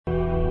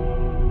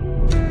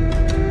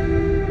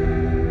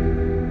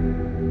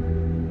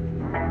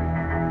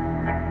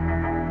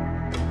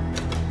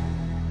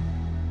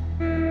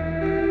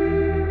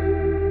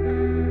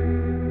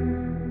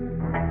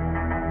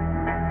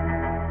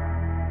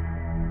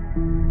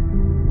Hello,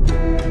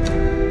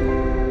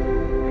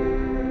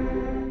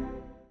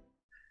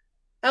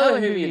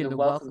 Hoovy, and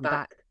welcome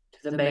back to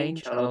the main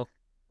channel.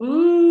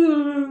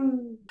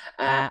 Ooh.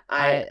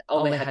 I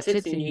only had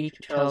 16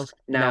 YouTube channels,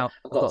 now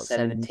I've got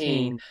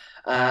 17.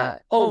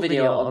 Whole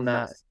video on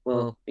that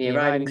will be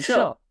arriving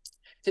short.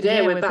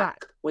 Today we're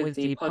back with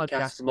the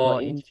podcast for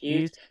more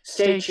interviews.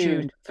 Stay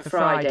tuned for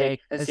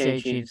Friday and stay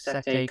tuned for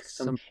Saturday for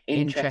some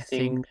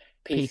interesting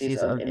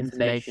pieces of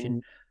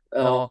information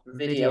or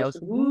videos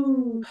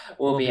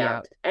will be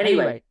out.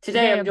 Anyway,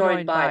 today I'm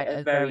joined by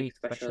a very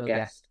special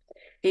guest.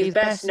 He's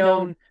best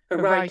known for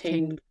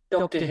writing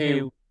Doctor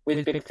Who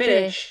with Big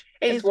Finish.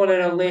 It's one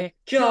and only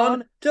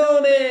John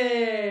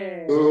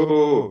Dorney.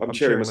 Oh, I'm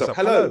cheering myself.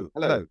 Hello.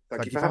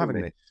 Thank you for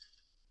having me.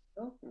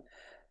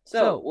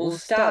 So we'll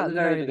start at the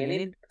very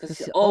beginning because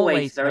it's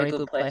always a very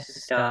good place to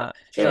start.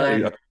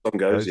 Some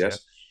goes,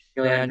 yes.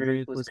 Julie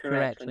Andrews was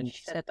correct when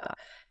she said that.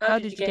 How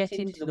did you get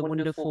into the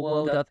wonderful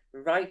world of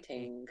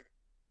writing?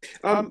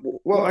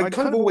 Well, I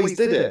kind of always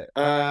did it.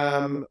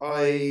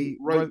 I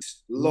wrote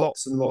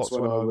lots and lots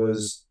when I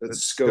was at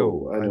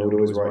school, and I would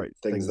always write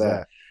things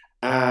there.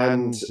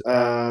 And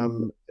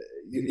when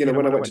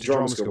I went to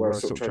drama school, where I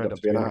sort of trained up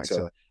to be an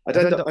actor, I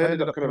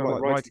ended up kind of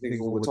like writing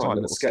things all the time,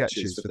 little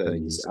sketches for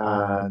things.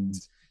 And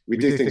we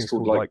do things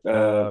called like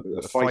a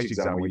fight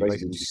exam, where you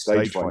basically do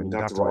stage fight, and you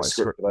have to write a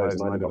script for those.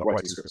 And I ended up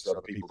writing scripts for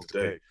other people to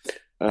do.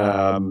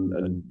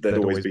 And they'd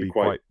always be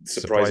quite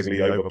surprisingly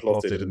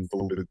overplotted and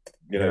full of,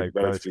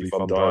 relatively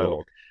fun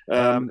dialogue.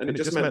 And it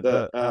just meant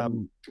that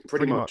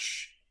pretty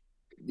much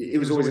it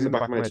was always in the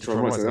back of my head to try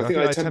and write something. I think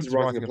I attempted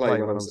writing a play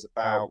when I was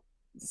about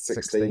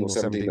 16 or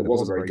 17 that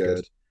wasn't very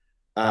good,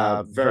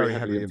 very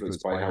heavily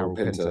influenced by Harold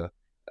Pinter,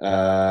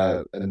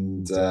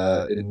 and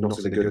not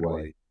in a good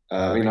way.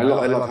 I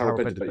love Harold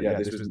Pinter, but yeah,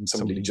 this was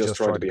somebody just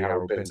tried to be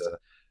Harold Pinter.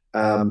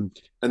 And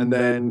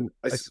then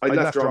I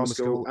left drama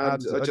school,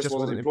 and I just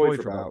wasn't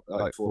employed for about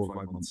like 4 or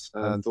 5 months,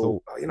 and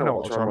thought,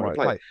 I'll try and write a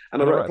play.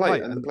 And I wrote a play,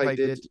 and the play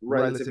did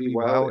relatively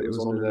well. It was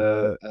on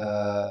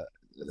the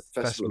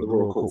festival at the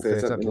Royal Court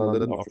Theatre in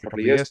London after a couple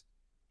of years,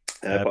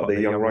 but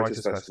the Young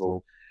Writers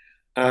Festival.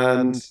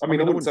 And I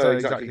wouldn't say I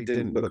exactly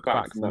didn't look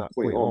back from that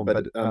point on,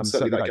 but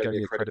certainly that gave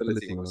me a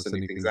credibility when I was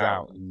sending things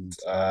out, and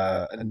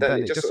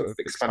then it just sort of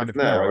expanded from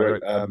there. I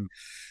wrote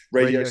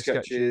radio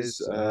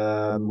sketches,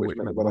 which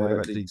meant when I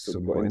actually sort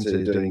of got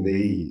into doing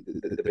the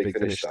Big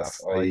Finish stuff,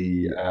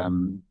 I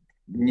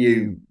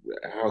knew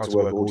how to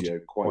work audio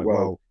quite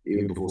well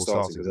even before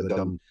starting, because I'd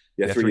done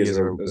 3 years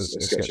of a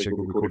sketch show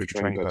called Recorded for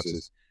Training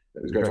Purposes.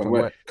 It was great fun.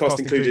 Where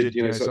cast included,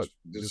 such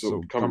sort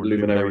of current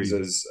luminaries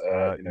as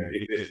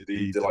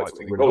the delightful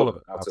thing with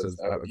Oliver out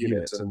of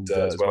Unit, and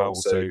as well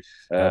also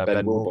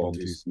Ben Wilbond,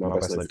 who's now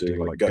best known for doing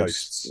like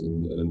ghosts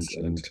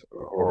and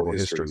horrible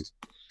histories.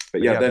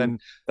 But yeah, then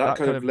that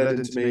kind of led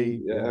into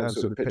me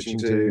sort of pitching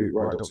to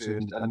write Doctor Who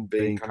and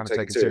being kind of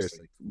taken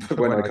seriously.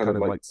 When I kind of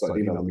like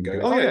started emailing them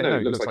and going,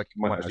 it looks like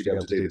you might actually be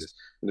able to do this.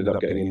 Ended up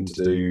getting in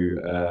to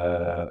do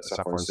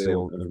Sapphire and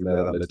Steel, and from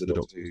there that led to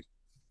Doctor Who.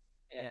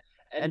 Yeah.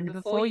 And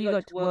before you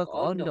got to work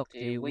on Doctor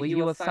Who, were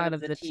you a fan of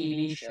the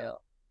TV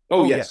show?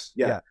 Oh yes,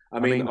 yeah. I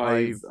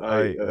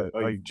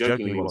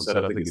jokingly once said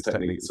I think it's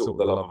technically sort of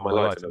the love of my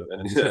life, and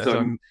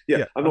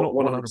I'm not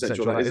 100%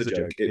 sure that is a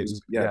joke. It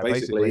was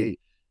basically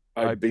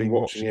I've been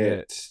watching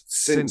it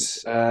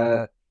since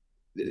the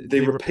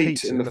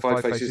repeat in the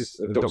 5 Faces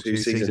of Doctor Who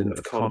season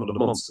of Carnival of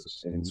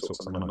Monsters in sort of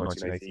something like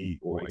 1980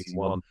 or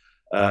 81.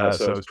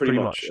 So I was pretty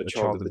much a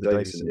child of the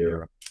Davison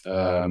era.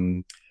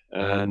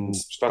 And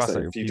it's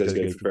fascinating. A few days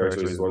ago, for various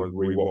reasons, I was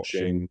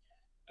rewatching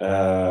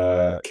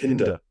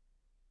Kinder,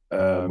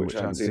 which I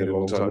hadn't seen in a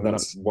long time, and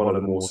that's one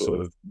of the more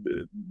sort of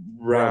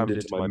rammed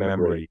into my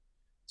memory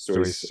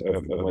stories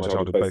of my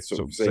childhood, both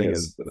sort of seeing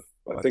as,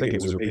 I think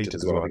it was repeated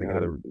as well. I think I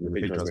had a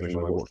repeat transmission.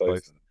 I watched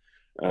both.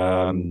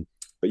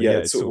 But yeah,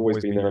 it's sort of always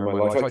been there in my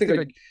life. I think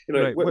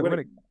when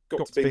it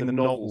got to being the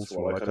novels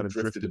one, I kind of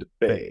drifted a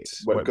bit,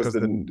 because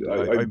then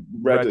I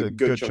read a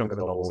good chunk of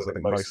the novels. I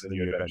think most of the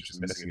New Adventures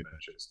and Missing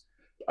Adventures.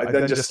 I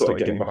then just started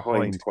getting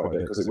behind quite a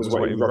bit, because it was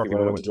roughly when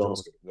I went to drama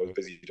school. I was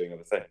busy doing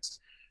other things.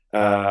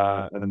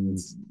 And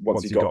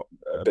once you got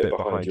a bit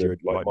behind, you're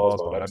like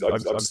miles behind.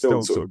 I'm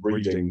still sort of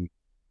reading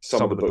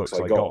some of the books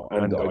I got,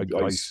 and I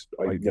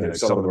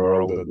some of them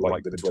are older,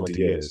 like the 20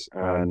 years,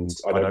 and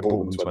I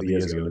bought them 20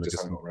 years ago, and I just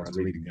haven't got around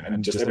to reading them.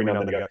 And just every now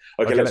and then I go,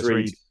 okay,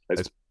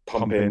 let's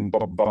bump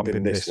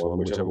in this one,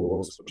 whichever one it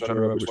was. I'm trying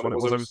to remember which one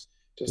it was.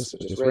 I just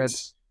read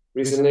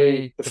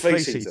recently The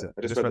Face Eater.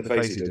 I just read The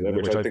Face Eater,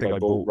 which I think I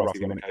bought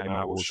roughly when it came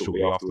out, or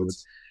shortly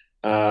afterwards.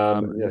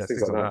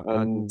 Things like that.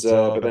 And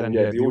but then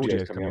the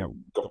audio coming out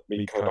got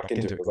me kind of back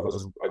into it,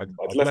 because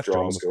I'd left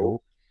drama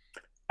school.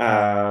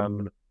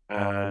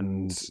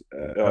 And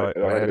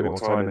I had a bit more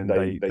time, and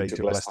they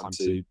took less time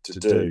to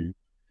do.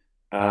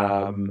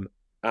 And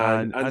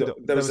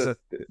there was a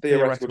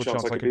theoretical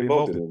chance I could be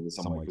involved in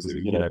some way, because at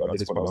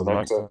this point I was an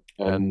actor,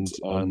 and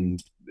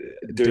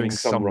doing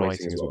some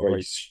writing as well,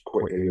 very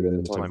quickly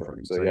within the time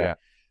frame. So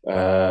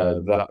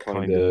that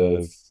kind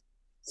of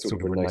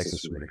sort of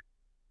renaissance, really.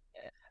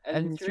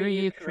 And through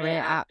your career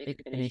at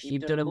Big Finish,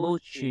 you've done a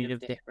multitude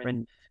of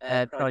different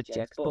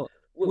projects. But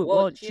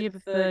what do you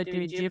prefer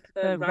doing? Do you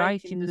prefer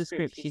writing the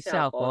scripts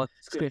yourself or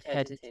script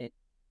editing?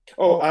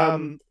 Oh, I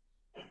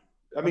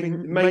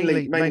mean,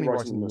 mainly writing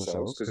them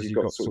themselves because you've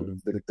got sort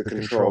of the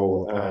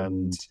control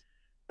and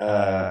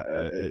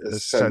a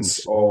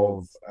sense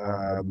of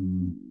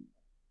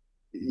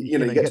you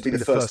get to be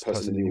the first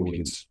person in the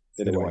audience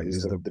in a way.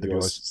 Is the view I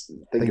was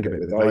thinking of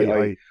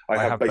it. I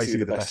have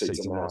basically the best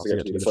seats in the house. I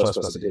get to be the first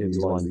person to hear these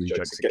lines, these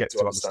jokes, to get to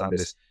understand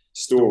this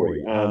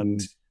story,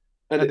 and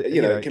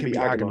it can be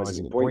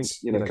agonising at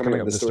points. Coming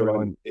up with the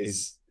storyline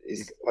is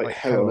like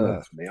hell on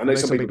earth for me. I know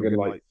some people are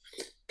going to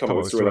come up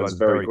with storylines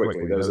very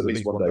quickly. There was at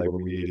least one day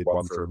when we needed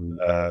one from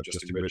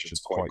Justin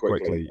Richards quite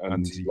quickly,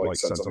 and he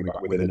sent something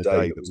back within a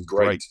day that was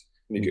great.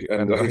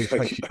 And I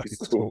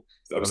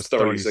was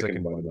thoroughly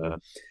sickened by that.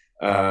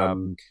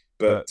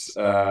 But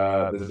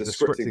the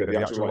scripting bit, the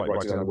actual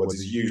writing down the words,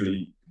 is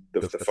usually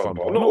the fun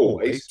part. Not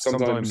always.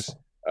 Sometimes,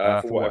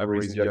 for whatever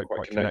reason, you don't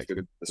quite connect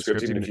with the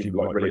script, even if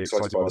you're really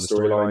excited by the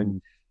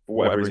storyline. For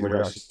whatever reason, when you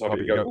actually type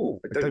it, you go, "Oh,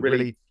 I don't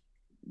really."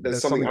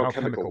 There's something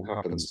alchemical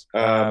happens.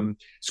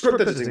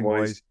 Script editing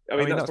wise, I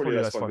mean, that's probably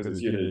less fun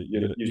because you're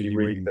usually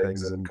reading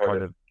things and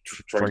kind of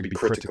trying to be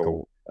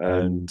critical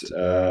and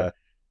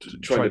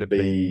trying to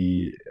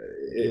be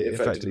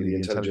effectively the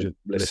intelligent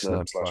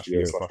listener /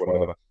 viewer /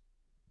 whatever.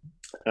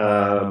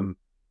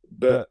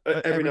 But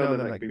every now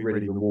and then that can be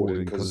really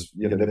rewarding because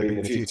there've been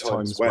a few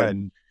times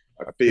when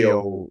I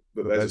feel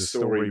that there's a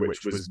story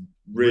which was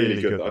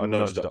really good that I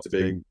nudged up to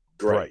being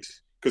great,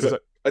 because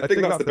I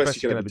think that's the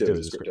best you can ever do as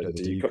a script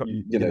editor.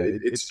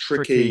 It's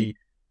tricky.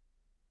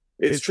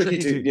 It's tricky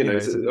to,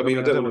 I mean,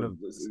 I don't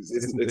want to.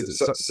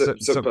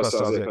 Some person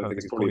says it, I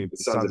think it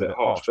sounds a bit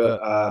harsh,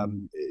 but I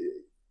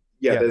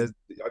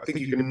think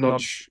you can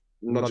nudge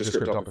a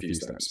script up a few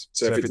steps.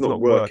 So if it's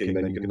not working,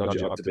 then you can nudge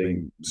it up to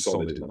being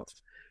solid enough.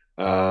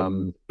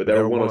 But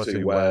there are one or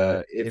two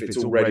where if it's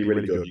already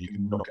really good, you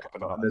can knock it up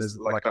and up. And there's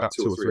like about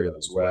 2 or 3 of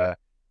those where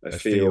I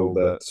feel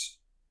that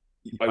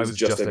I was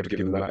just able to give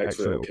them that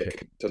extra little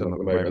kick to knock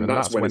them over, and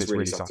that's when it's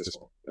really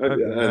satisfying.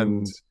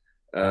 And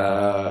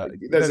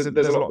there's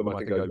a lot of them I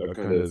think are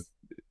kind of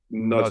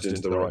nudged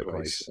into the right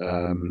place,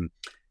 and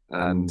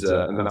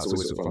that's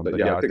always sort of fun. But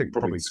yeah, I think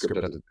probably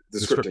the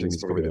scripting is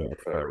probably what I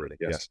prefer, really.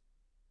 Yes.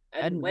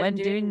 And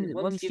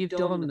once you've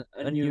done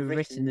and you've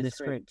written the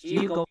script, do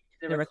you go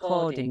to the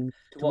recording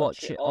to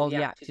watch all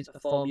the actors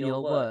perform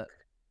your work?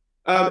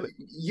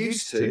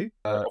 Used to.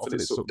 Often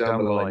it's sort of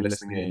down the line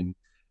listening in.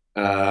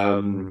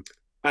 And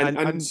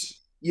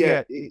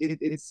yeah,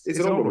 it's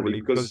an odd one really,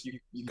 because you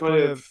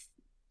kind of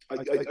I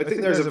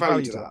think there is a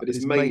value to that, but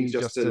it's mainly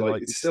just to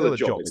it's still a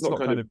job. It's not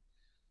kind of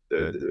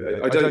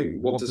I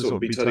don't want to sort of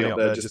be turning up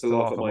there just to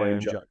laugh at my own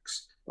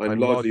jokes. I'm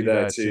largely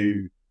there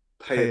to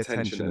pay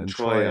attention and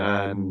try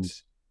and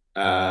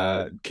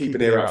keep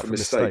an ear out for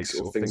mistakes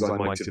or things I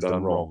might have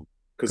done wrong.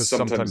 Because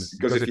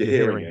if you're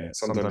hearing it,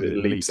 sometimes it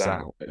leaps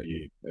out at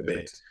you a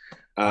bit.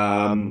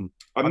 I'm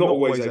not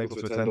always able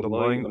to attend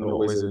online. I'm not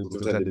always able to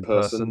attend in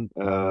person.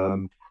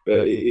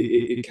 But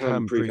it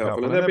can prove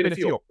helpful. And there have been a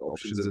few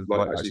options of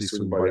actually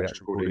swinging by the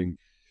actual recording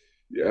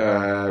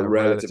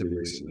relatively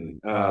recently.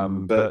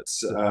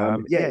 It's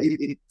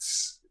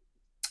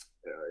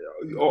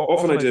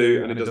often I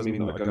do, and it doesn't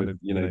mean that I kind of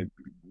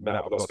met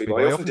up with lots of people.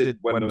 I often did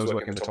when I was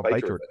working on the Tom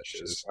Baker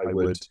adventures. I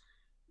would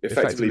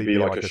effectively be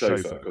like a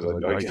chauffeur because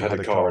I had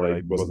a car and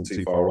I wasn't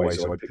too far away,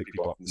 so I'd pick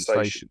people up from the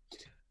station.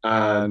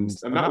 And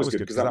that was good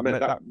because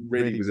that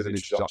really was an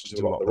introduction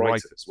to a lot of the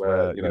writers.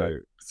 Where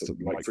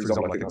for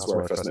example, I think that's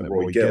where I first met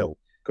Roy Gill,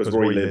 because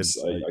Roy lives,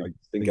 I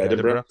think,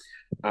 Edinburgh,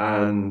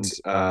 and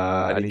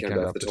he came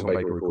down for the Tom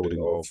Baker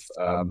recording of.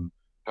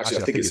 Actually,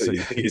 I think it's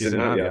in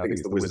now. I think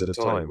it's The Wizard of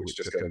Time, which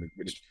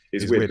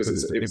is weird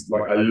because it was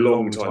like a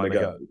long time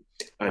ago,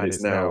 and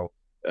it's now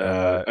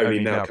only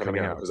now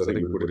coming out, because I think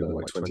we recorded it in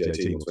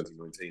 2018 or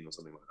 2019 or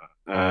something like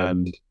that.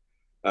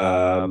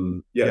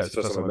 And it's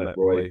the first time I met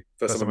Roy.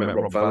 First time I met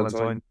Rob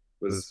Valentine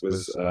was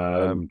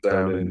down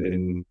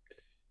in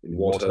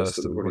Wadhurst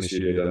at the recording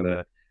studio down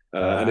there,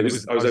 and I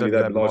was only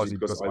there largely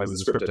because I was the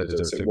script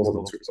editor, so it wasn't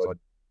on scripts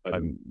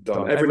I'd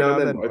done. Every now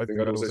and then, I think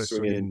I'd also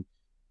swing in.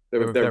 There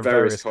were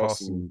various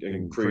casts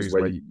and crews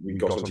where we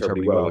got on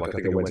terribly well. Like I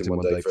think I went in one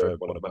day for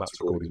one of Matt's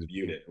recordings of the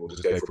unit, or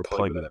just go for a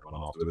pint with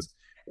everyone afterwards,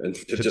 and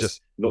to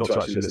just not to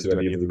actually listen to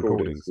any of the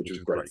recordings, which was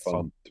great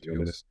fun, to be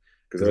honest.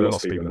 Because there are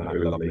lots of people in that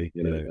who are lovely,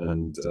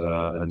 and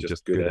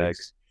just good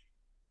eggs.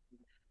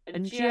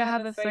 And do you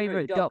have a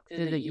favourite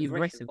doctor that you've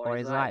written for?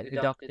 Is like the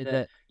doctor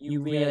that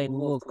you really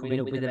love coming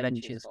up with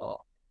adventures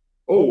for?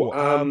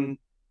 I mean,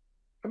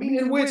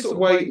 in a weird sort of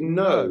way,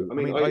 no. I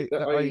mean,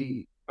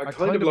 I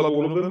kind of love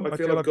all of them. I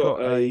feel I've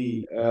got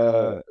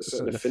a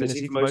certain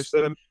affinity for most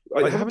of them.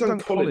 I haven't done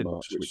Colin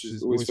much, which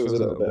always feels a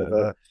little bit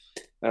of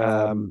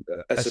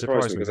a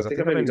surprise to me, because I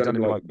think I've only done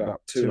him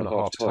about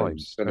 2.5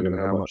 times, depending on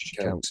how much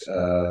you count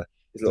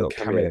his little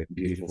cameo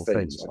Beautiful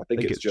Things. I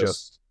think it's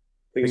just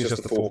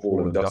the Fourth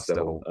Wall and Dust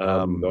Devil.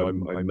 I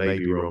may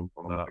be wrong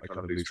on that. I kind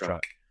of lose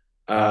track.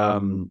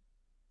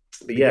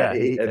 but yeah,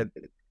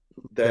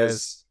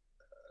 there's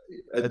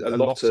a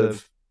lot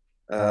of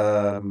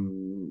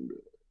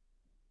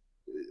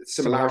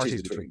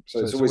similarities between. So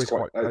it's always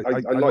quite. I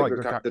like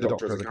the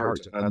Doctor as a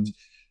character, and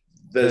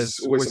there's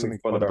always something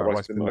fun about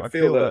writing them. I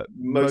feel that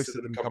most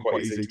of them come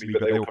quite easily to me,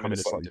 but they all come in a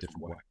slightly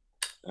different way.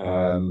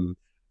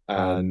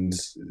 And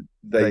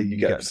you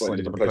get slightly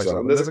different places.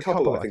 And there's a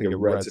couple that I think are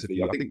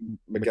relatively. I think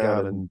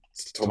McGann and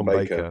Tom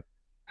Baker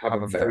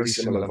have a very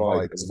similar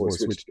vibe as a voice,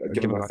 which,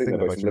 given I think they're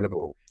both from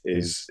Liverpool,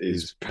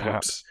 is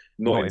perhaps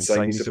not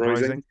insanely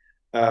surprising.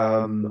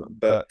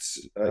 But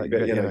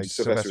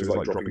Sylvester is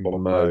like dropping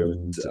Bon Mo,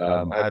 and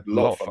I had a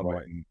lot of fun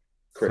writing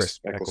Chris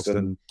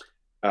Eccleston.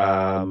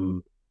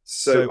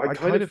 So I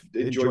kind of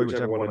enjoy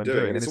whichever one I'm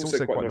doing, and it's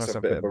also quite nice to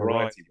have a bit of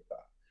variety with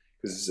that,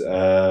 because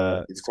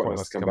it's quite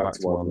nice to come back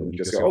to one and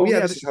just go, oh yeah,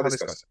 this is how this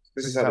guy sounds.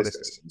 This is how this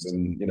guy sounds,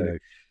 and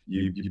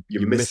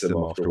you miss them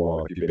after a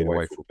while if you've been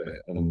away for a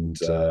bit, and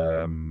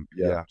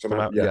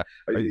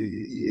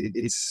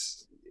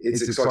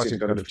it's exciting to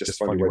kind of just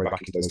find your way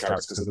back into those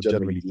characters, because I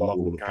generally love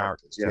all the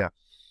characters. Yeah.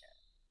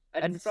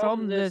 And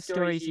from the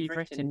stories you've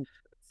written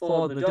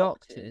for the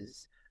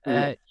Doctors,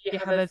 do you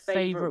have a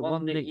favourite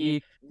one that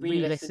you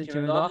re-listen to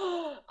and go,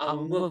 oh, I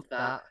love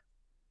that?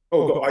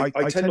 Oh God,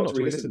 I tend not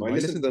to re-listen to them. I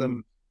listen to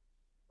them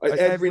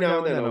every now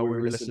and then. I will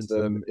re-listen to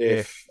them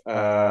if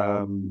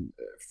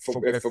for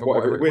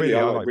whatever. Really,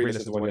 I like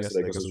re-listened to one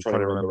yesterday because I was trying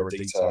to remember a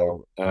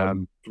detail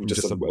from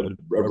just a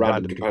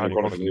random companion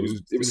chronicling.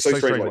 It was so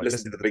strange, like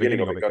listening to the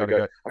beginning of it, kind of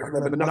go, I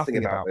remember nothing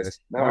about this.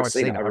 Now I've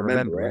seen it, I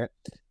remember it.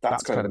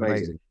 That's kind of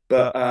amazing.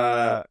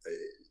 But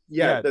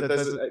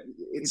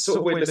it's sort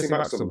of weird listening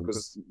back to them,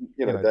 because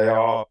they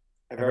are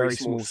a very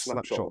small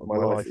snapshot of my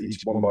life,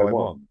 each one by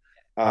one.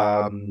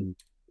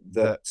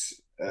 That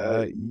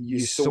you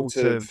sort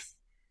of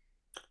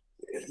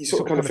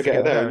kind of forget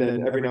it there, and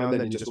then every now and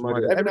then you just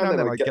remind it. Every now and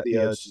then I get the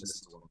urge to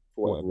listen to one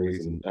for whatever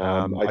reason.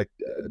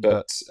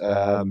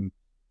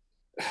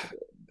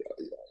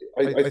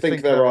 I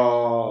think there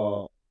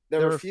are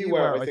a few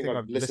where I think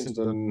I've listened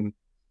to them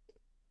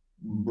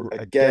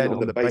again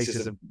on the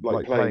basis of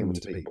like playing them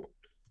to people.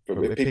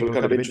 If people are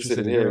kind of interested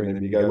in hearing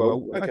them, you go,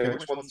 well, okay,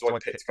 which ones do I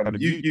pick? Kind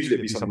of usually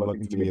it'd be something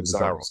like for me of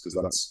Zaros,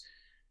 because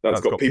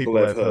that's got people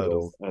they've heard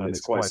of, and it's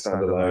quite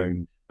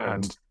standalone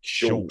and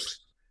short.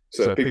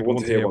 So if people want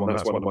to hear one,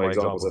 that's one of my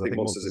examples. I think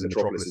Monsters in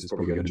Metropolis is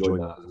probably going to join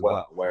that as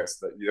well, where it's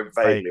that you're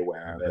vaguely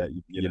aware of it.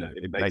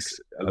 It makes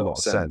a lot of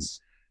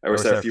sense.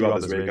 Whereas there are a few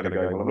others where you're going to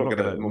go, well, I'm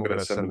not going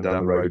to send them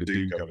down the road of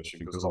Doom coverage,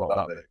 because there's a lot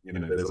of that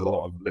bit. There's a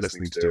lot of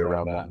listening to do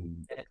around that,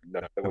 and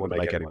no, don't want to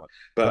make anyone.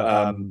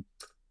 But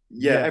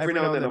every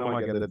now and then I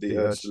might get the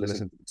urge to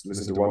listen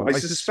to one. I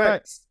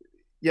suspect,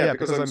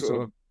 because I'm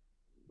sort of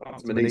up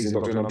to my knees in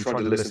Doctor, and I'm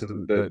trying to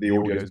listen to the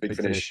audio Big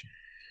Finish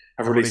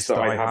have released that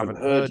I haven't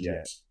heard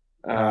yet.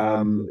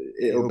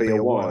 It'll be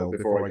a while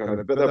before I kind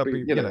of, but they'll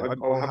be,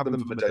 I'll have them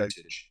from a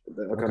dotage.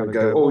 I'll kind of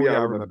go, oh yeah,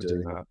 I remember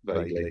doing that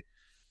vaguely.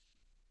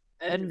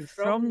 And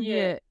from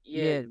your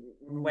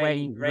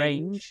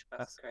range,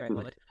 that's the correct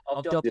word,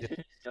 of Doctor Who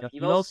stuff,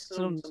 you've also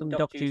done some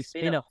Doctor Who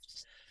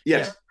spin-offs.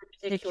 Yes. A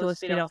particular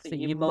spin-off that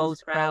you're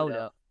most proud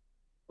of?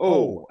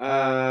 Oh,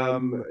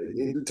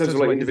 in terms of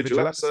like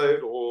individual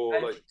episode, or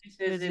like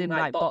just as in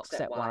like box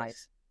set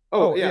wise.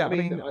 Oh yeah, I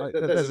mean,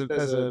 there's a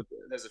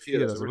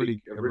few. I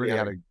really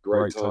had a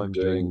great time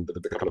doing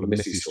the couple of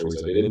Missy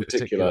stories I did. In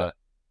particular,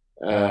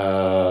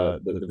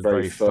 the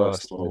very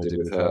first one I did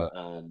with her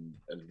and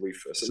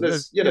Rufus. And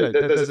there's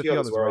a few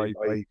others where I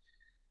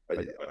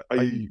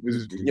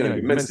was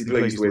immensely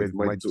pleased with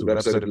my sort of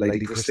episode of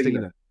Lady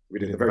Christina. We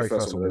did the very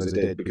first one of those I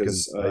did,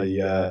 because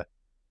I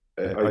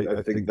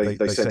think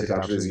they sent it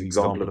out as an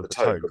example of the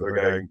tone, but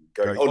they're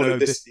going, oh no,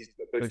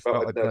 they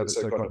felt I'd never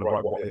so kind of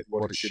right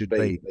what it should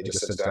be. They just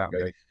sent it out and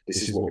going,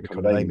 this is what we're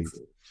kind of aiming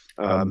for.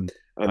 I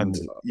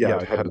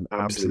had an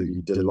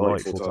absolutely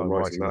delightful time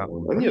writing that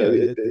one.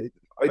 And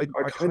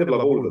I kind of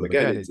love all of them.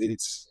 Again,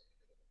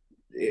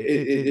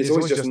 it's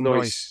always just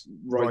nice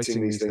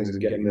writing these things and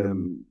getting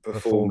them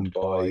performed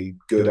by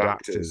good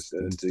actors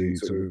and do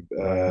sort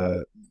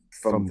of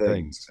fun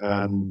things.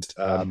 And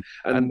a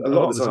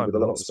lot of the time with a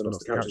lot of the spin-offs,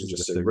 the characters are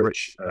just so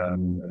rich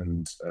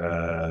and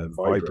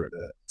vibrant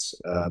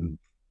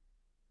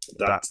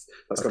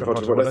that's kind of hard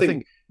to avoid. I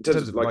think in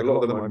terms of like a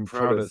lot of them, I'm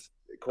quite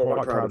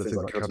proud of things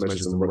like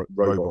Countermeasures and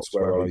Robots,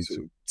 where I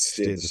sort of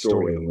steered the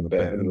story on them a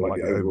bit, and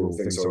like the overall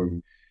thing.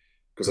 So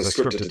because I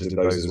scripted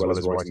those as well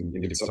as writing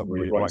some of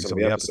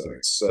the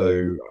episodes,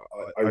 so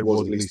I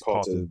was at least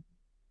part of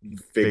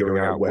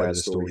figuring out where the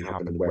story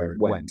happened and where it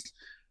went.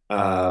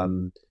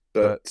 So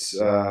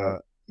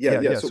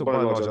by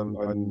and large,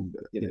 I'm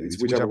it's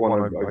whichever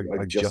one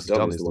I've just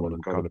done is the one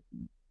I'm kind of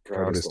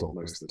proudest of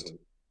most of the time.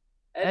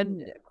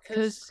 And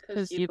because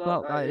you've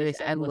got like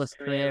this endless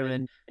career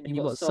and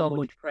you've got so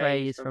much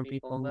praise from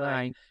people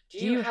online, do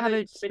you have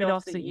a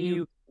spin-off that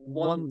you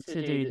want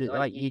to do, that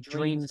like your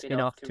dream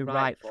spin-off to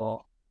write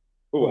for?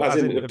 Oh, as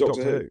in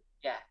Doctor Who?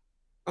 Yeah.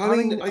 I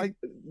mean, I think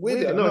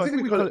we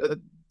kind of.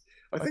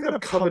 I think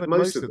I've covered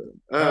most of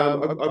them. I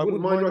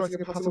wouldn't mind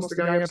writing a Paternoster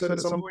Gang episode at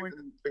some point,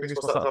 and fingers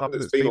crossed that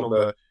happens. It's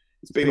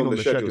been on the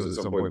schedules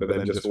at some point, but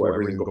then just for whatever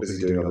reason got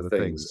busy doing other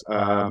things.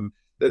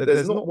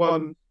 There's not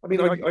one. I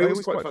mean, I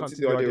always quite fancied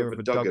the idea of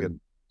a Duggan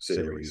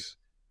series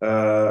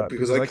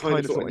because I kind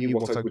of thought I knew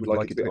what I would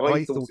like it to be.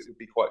 I thought it would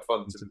be quite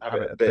fun to have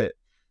it a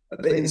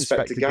bit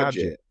Inspector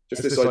Gadget.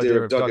 Just this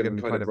idea of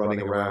Duggan kind of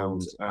running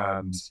around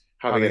and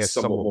having a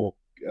somewhat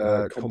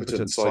more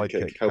competent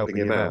sidekick helping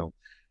him out,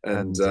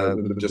 and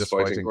them just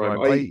fighting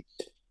crime.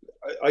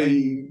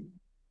 I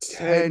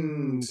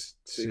tend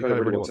to kind of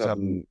really want to have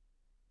them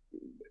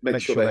make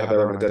sure they have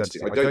their own identity.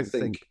 I don't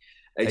think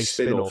a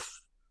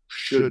spin-off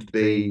should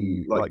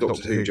be like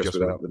Doctor Who just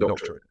without the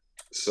Doctor in it.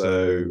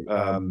 So,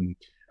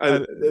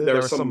 and there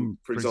are some,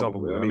 for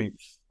example, I mean,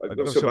 I've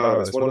got to feel bad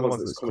about this. One of the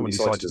ones that's commonly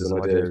cited as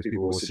an idea is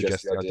people will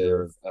suggest the idea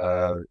of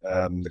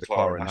the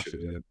Clara and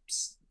Ashford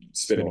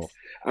spin-off.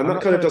 And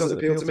that kind of doesn't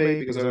appeal to me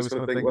because I always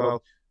kind of think,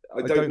 well,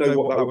 I don't know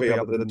what that would be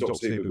other than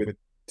Doctor Who with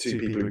two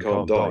people who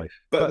can't die.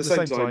 But at the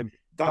same time,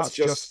 that's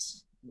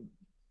just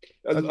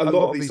a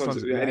lot of these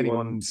times that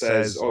anyone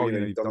says, oh, you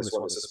know, you've done this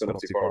one, it's a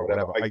spin-off too far or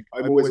whatever.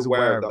 I'm always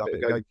aware of that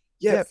bit going,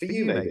 yeah, for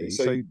you maybe.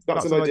 So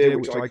that's an idea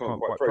which I can't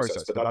quite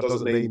process, but that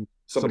doesn't mean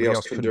somebody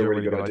else couldn't do a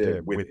really good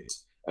idea with it.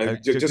 And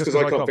just because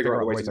I can't figure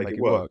out a way to make it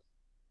work,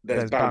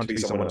 there's bound to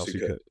be someone else who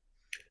could.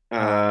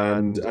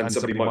 And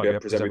somebody might be able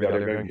to present with the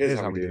idea of going, here's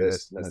how we do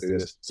this, let's do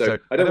this. So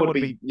I don't want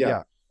to be,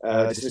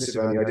 dismissive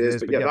of any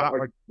ideas, but yeah, that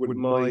I wouldn't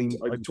mind.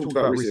 I talked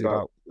about recently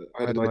about,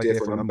 I had an idea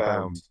for an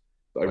Unbound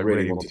that I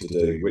really wanted to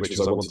do, which was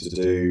I wanted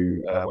to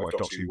do what if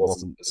Doctor Who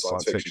wasn't a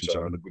science fiction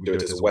show, and we'd do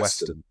it as a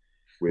Western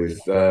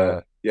with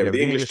the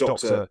English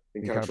Doctor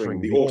encountering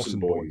the Orson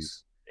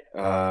boys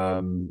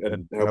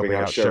and helping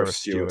out Sheriff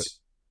Stewart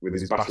with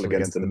his battle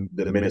against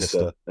the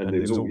minister, and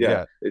it was all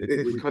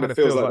it kind of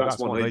feels like that's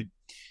one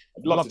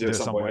I'd love to do at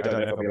some point. I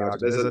don't know if I'll be allowed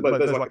to.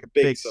 There's like a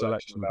big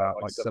selection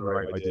about like 7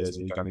 or 8 ideas,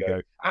 and you kind of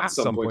go, at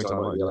some point I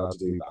might be allowed to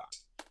do that.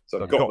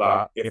 So I've got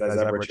that if there's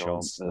ever a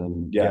chance,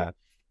 and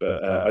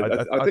but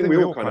I think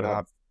we all kind of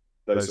have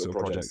those sort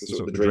of projects, the sort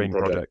of the dream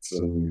projects,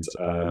 and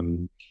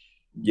and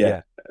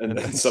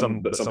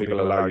some that some people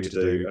allow you to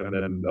do, and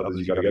then others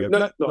you got to go, no,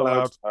 not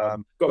allowed.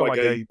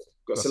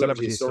 Got a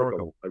celebrity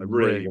historical I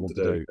really want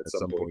to do at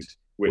some point,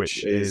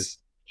 which is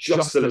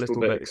just a little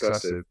bit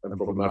excessive and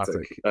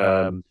problematic.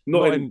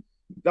 Not in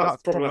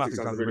that's problematic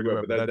sounds really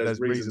weird, but there's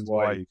reasons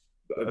why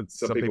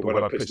some people,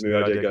 when I pitch them the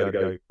idea,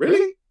 go,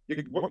 really?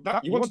 You want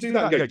to do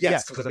that? And go,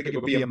 yes, because I think it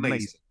would be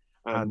amazing.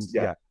 And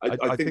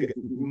I think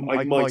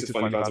I might have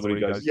finally found somebody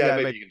who goes, yeah,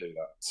 maybe you can do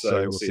that.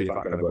 So we'll see if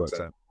that kind of works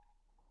out.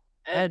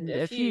 And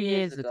a few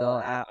years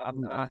ago,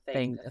 I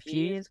think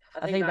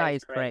that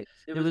is correct.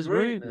 There was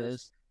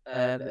rumours,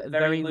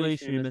 very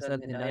loose rumours,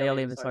 something I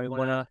only ever saw in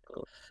one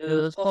article. There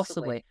was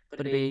possibly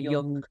going to be a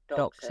Young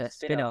Doctor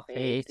spin-off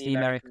if the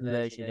American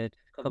version had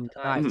come to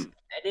light. And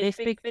if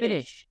Big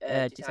Finish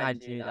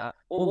decided to do that,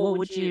 what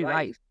would you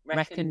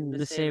reckon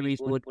the series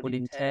would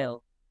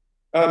entail?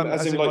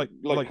 As in, like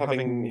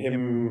having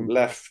him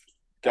left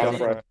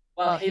Gallifrey.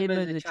 Well, him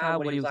and the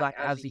child when he was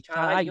as a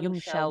child, young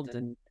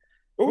Sheldon.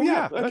 Oh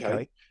yeah,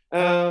 okay.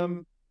 I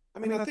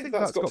mean, I think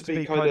that's got to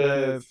be kind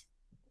of.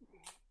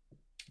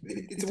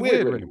 It's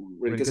weird,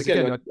 really, because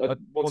again, I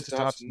wanted to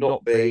have to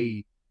not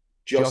be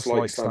just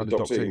like standard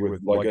Doctor Who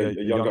with like a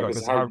young guy.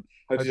 Because how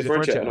to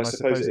differentiate? And I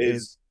suppose it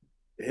is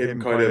him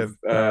kind of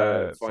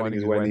finding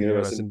his way in the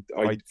universe and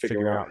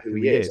figuring out who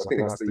he is. I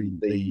think that's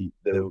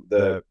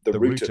the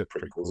route of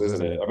prequels,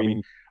 isn't it? I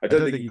mean, I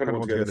don't think you kind of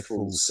want to go the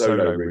full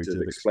solo route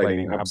of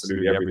explaining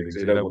absolutely everything. So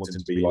you don't want him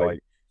to be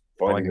like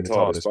finding the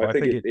TARDIS, but I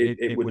think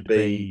it would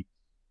be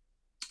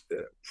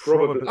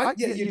probably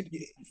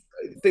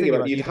think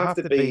about it, you'd have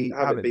to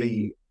have it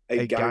be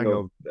a gang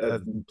of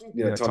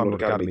Time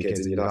Lord Academy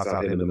kids, and you'd have to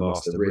have him and the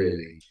Master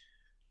really,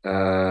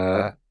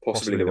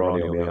 possibly the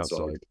Rani on the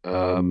outside,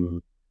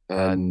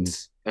 and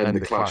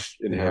the clash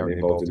inherently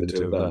involved in the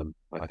two of them,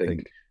 I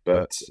think.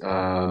 But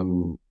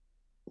beyond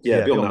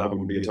that, I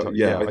wouldn't be.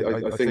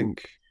 I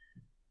think.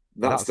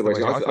 That's the way.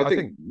 I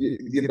think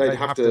they'd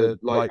have to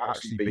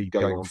actually be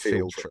going on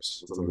field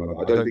trips or something like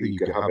that. I don't think you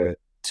could have it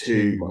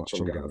too much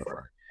on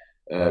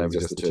Gallifrey,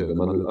 just the two of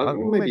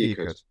them. Maybe you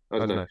could. I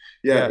don't know.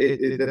 Yeah, I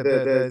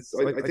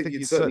think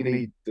you'd certainly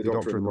need the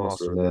Doctor and the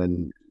Master, and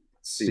then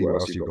see what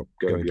else you've got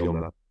going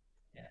beyond that.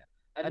 Yeah.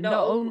 And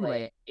not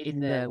only in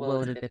the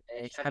world of the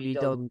page have you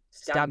done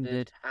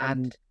standard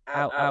and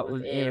out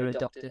of era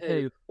Doctor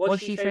Who.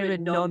 What's your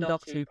favourite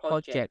non-Doctor Who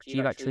project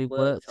you've actually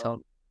worked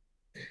on?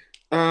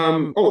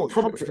 A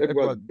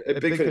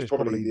Big Finish,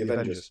 probably the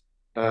Avengers,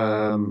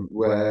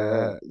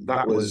 where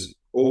that was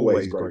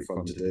always great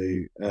fun to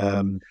do.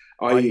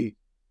 I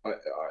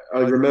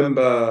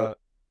remember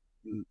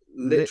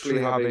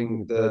literally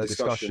having the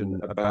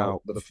discussion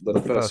about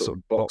the first sort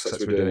of box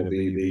sets we were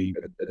doing, the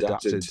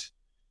adapted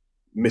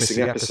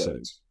missing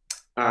episodes,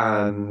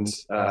 and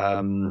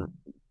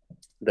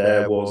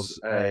there was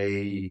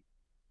a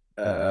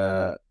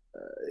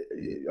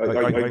I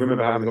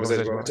remember having a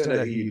conversation. I don't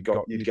know who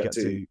you'd get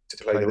to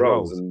play the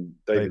roles, and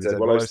David said,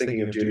 "Well, I was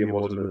thinking of Julian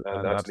Wadham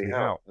and Anthony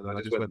Howe," and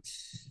I just went,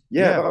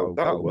 "Yeah,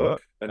 that'll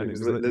work." And it was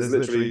there's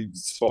literally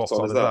spot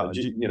on as that. And,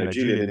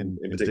 Julian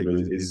in particular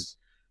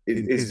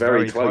is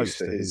very close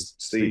to his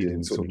Steed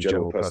in sort of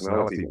general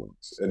personality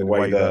ones, in a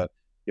way that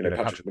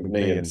Patrick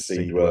Macnee and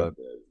Steed were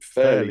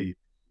fairly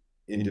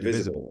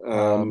indivisible.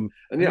 And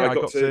I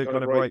got to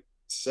kind of write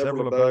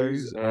several of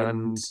those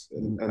and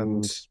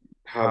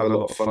have a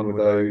lot of fun with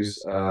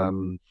those.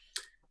 Most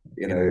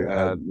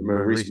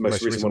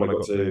recent one I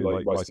got to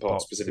write a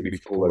part specifically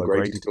for Paul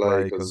O'Grady to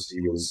play because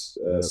he was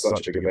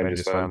such a big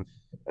Avengers fan,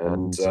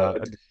 and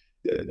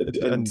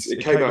it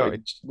came out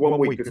 1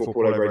 week before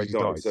Paul O'Grady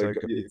died. So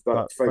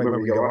that faint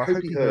moment you go, I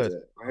hope he heard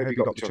it. I hope he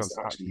got the chance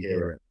to actually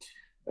hear it.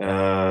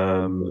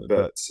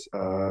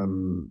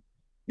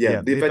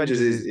 The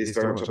Avengers is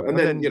very much up. And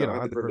then,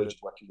 I had the privilege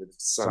of working with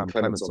Sam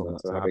Clements on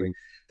that, so having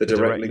the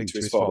direct link to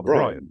his father,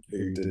 Brian,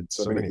 who did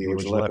so many of the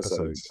original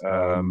episodes.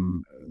 All of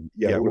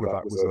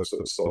that was a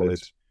sort of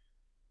solid,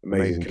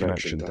 amazing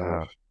connection to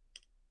have.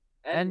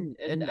 And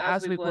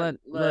as we've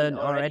learned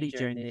already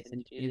during this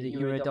interview that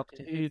you're a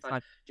Doctor Who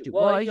fan,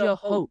 what are your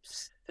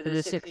hopes for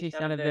the 60th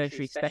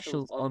anniversary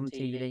special on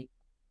TV?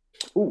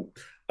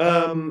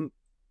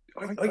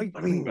 I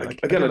mean,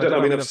 again, I don't know.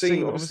 I mean, I've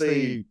seen,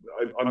 obviously,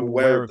 I'm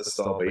aware of the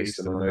Star Beast,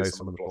 and I know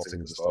some of the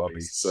plotting of the Star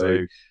Beast.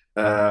 So,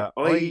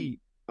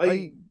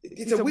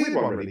 it's a weird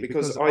one, really,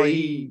 because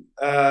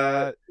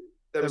there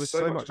was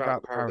so much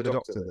about the Power of the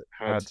Doctor that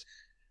had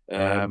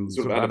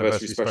sort of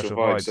anniversary special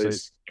vibes. So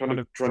it's kind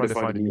of trying to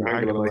find a new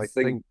angle, and I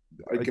think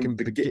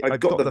I've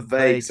got the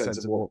vague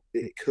sense of what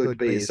it could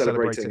be, is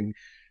celebrating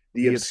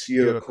the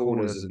obscure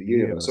corners of the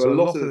universe. So a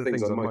lot of the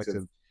things I might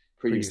have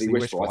previously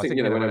wished for. I think,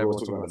 when everyone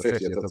was talking about the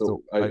 50th, I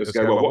thought, I was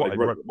going, well, what I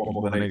want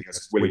more than anything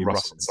is William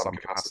Russell in some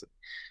capacity.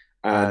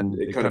 And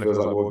it kind of feels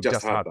like, well, we've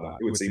just had that.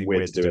 It would seem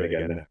weird to do it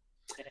again now.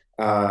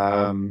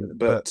 I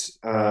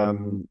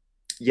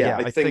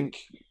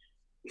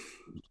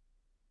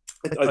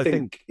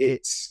think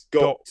it's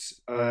got.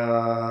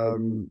 I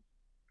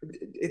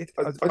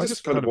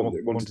just kind of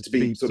wanted it to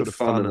be sort of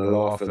fun and a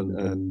laugh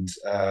and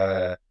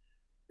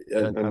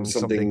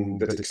something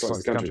that excites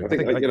the country. I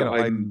think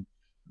I'm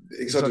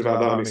excited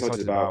about that. I'm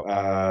excited about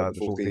the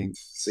 14th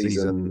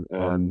season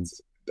and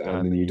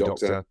the new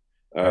Doctor.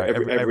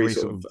 Every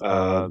sort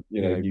of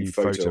new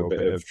photo or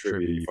bit of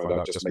trivia you find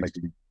out just makes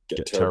me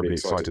get terribly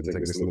excited and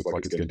think this looks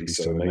like it's going to be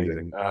so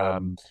amazing.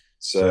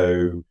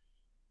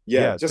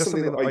 Just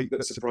something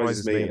that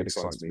surprises me and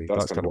excites me.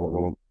 That's kind of what I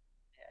want.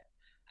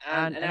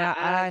 And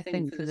I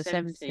think for the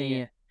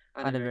 70th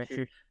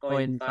anniversary,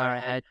 going far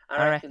ahead,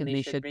 I reckon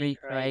they should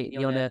recreate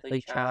the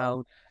Unearthly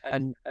Child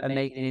and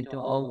make it into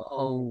a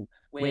whole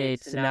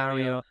weird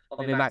scenario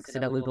of him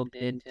accidentally bumped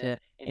in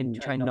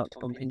trying not to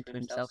bump into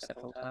himself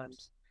several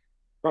times.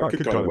 That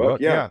could kind of work,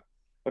 yeah.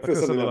 I feel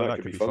something like that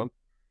could be fun.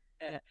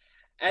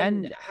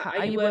 And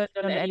are you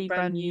working on any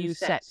brand new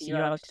sets you're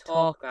allowed to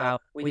talk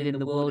about within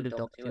the world of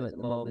Doctor Who at the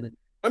moment?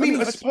 I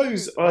mean, I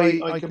suppose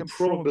I can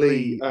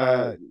probably.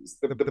 I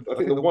think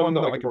the one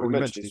that I can probably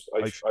mention is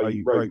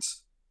I wrote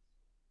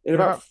in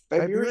about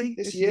February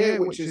this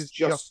year, which has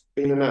just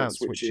been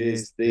announced, which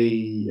is I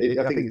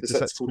think the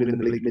set's called In the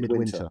Bleak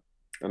Midwinter.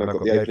 And I've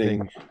got the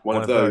opening one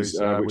of those,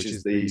 which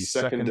is the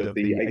second of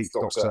the Eighth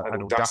Doctor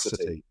and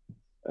Audacity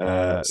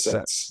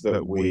sets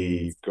that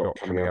we've got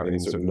coming out in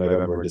sort of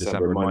November and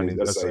December. Mine,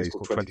 as I say, is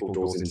called 24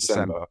 Doors in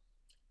December.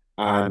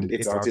 And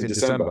it's out in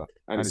December,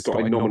 and it's got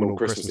a nominal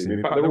Christmas theme.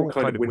 In fact, they're all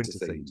kind of winter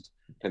themed,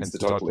 hence the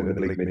title In the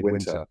Bleak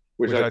Midwinter,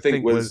 which I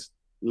think was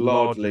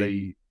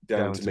largely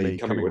down to me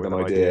coming up with an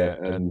idea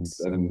and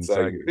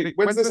saying,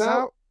 when's this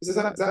out? Is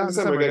that in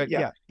December? I go,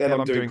 yeah, then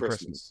I'm doing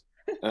Christmas.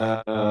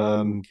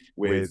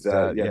 With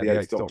the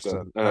Eighth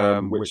Doctor,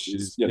 which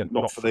is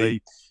not for the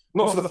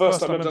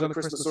first time I've done a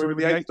Christmas story with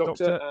the Eighth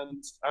Doctor,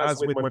 and as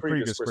with my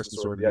previous Christmas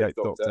story with the Eighth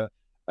Doctor,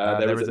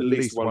 there is at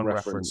least one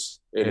reference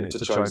in it to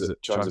chimes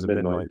at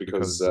midnight,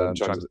 because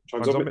chimes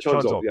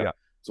off, yeah.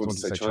 So I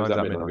wanted to say chimes at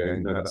midnight, I'm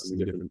going, no, that's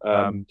something different.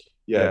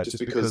 Just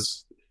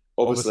because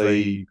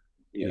obviously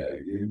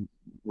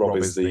Rob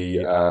is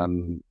the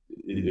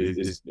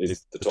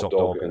top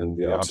dog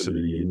and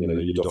absolutely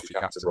you doff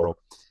your cap to Rob.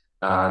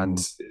 And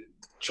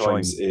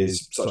chimes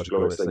is such a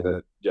glorious thing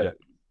that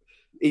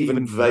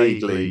even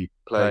vaguely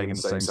playing in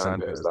the same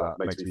sandpit as that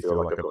makes me feel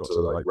like I've got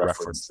to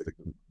reference the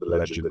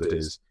legend that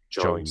is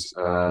chimes.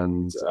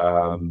 And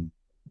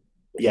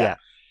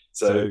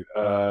so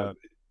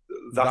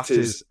that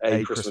is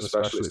a Christmas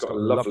special. It's got a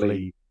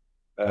lovely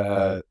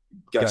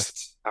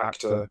guest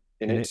actor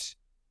in it.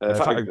 In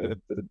fact, at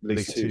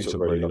least two sort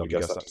of really lovely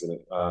guest actors in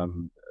it.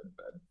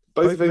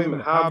 Both of them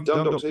have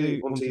done Doctor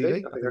Who on TV.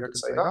 I think I could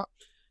say that.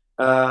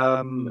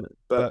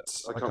 But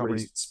I can't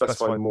really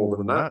specify more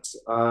than that.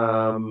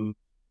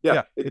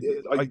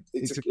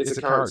 It's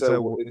a character.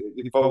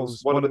 It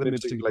involves one of them in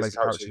particular plays a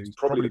character who's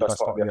probably the best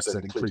part of the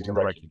episode, including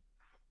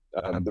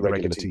the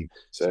regular team.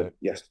 So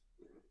yes.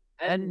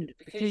 And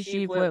because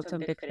you've worked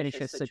on Big Finish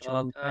for such a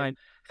long time,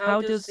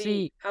 how does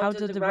the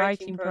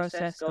writing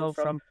process go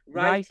from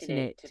writing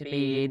it to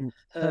being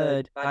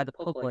heard by the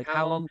public?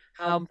 How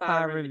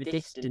far of a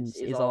distance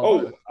is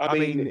all? Oh, I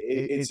mean,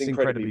 it's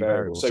incredibly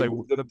variable.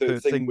 So the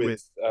thing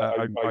with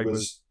I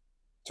was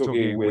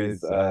talking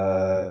with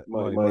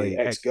my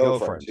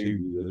ex-girlfriend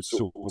who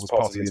sort of was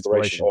part of the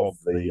inspiration of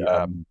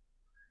the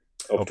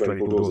of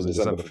 24 Doors in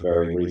December for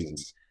varying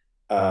reasons.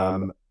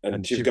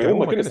 And she was going, "Oh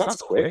my goodness,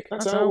 that's quick!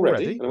 That's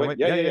already." And I went,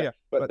 "Yeah."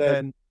 But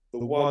then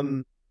the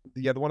one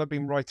I've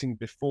been writing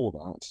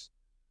before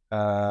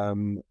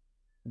that,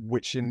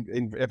 which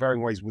in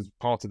varying ways was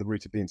part of the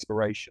root of the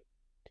inspiration.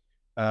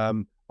 I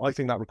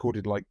think that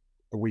recorded like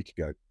a week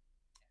ago,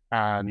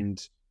 and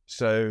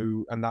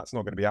that's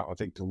not going to be out, I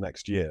think, till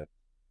next year.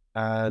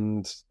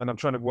 And I'm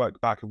trying to work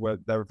back where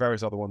there are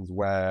various other ones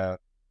where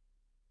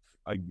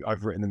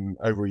I've written them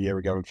over a year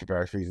ago, and for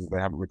various reasons they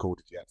haven't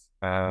recorded yet.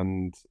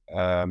 And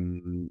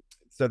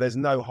so there's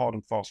no hard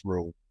and fast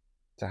rule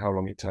to how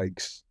long it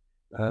takes.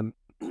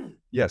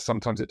 Yeah,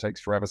 sometimes it takes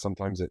forever,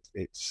 sometimes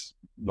it's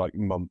like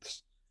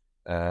months,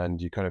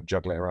 and you kind of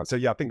juggle it around. So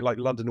yeah, I think like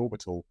London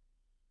Orbital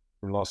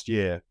from last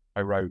year,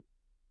 I wrote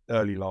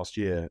early last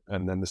year,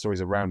 and then the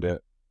stories around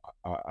it,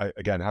 I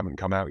again haven't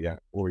come out yet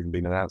or even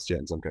been announced yet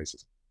in some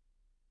cases.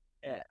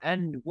 Yeah.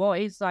 And what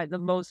is like the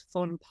most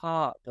fun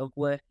part of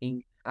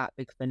working at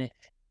Big Finish?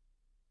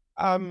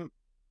 Well,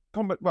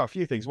 a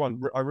few things.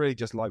 One, I really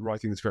just like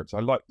writing the scripts. I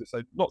like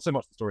so not so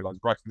much the storylines.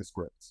 Writing the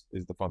scripts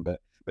is the fun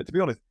bit. But to be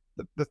honest,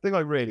 the thing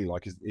I really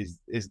like is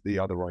the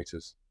other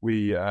writers.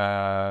 We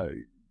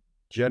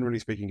generally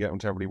speaking get on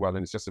terribly well,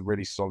 and it's just a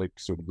really solid,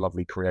 sort of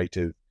lovely,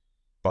 creative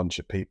bunch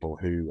of people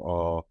who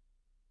are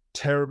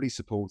terribly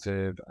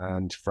supportive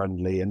and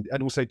friendly, and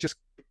also just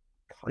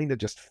kind of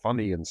just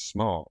funny and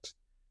smart.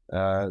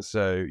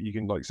 So you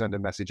can like send a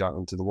message out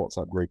onto the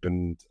WhatsApp group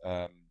and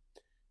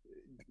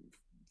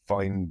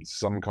find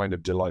some kind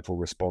of delightful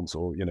response,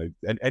 or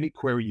and any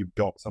query you've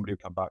got, somebody will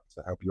come back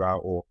to help you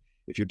out. Or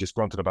if you're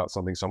disgruntled about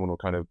something, someone will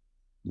kind of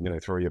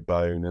throw you a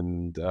bone.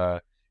 And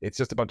it's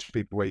just a bunch of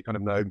people where you kind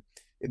of know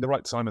in the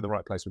right time, in the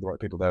right place, with the right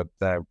people, they've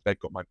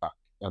got my back,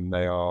 and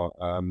they are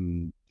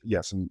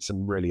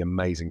some really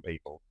amazing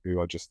people who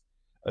are just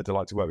a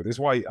delight to work with. This is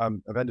why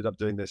I've ended up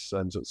doing this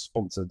sort of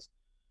sponsored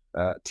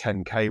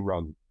 10K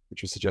run,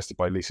 which was suggested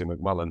by Lisa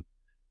McMullen.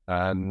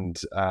 And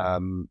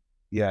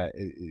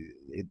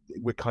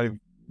we're kind of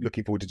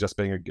looking forward to just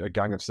being a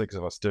gang of 6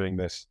 of us doing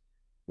this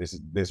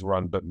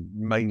run, but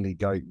mainly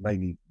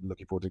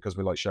looking forward to it because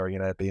we're like sharing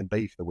an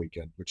Airbnb for the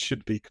weekend, which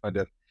should be kind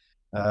of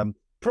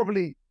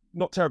probably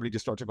not terribly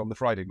destructive on the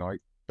Friday night,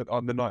 but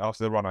on the night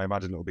after the run, I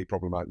imagine it'll be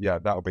problematic. Yeah,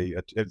 that'll be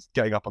it's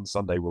getting up on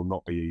Sunday will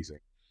not be easy.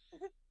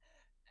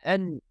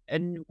 And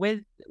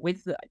with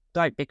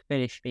like Big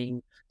Finish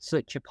being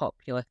such a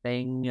popular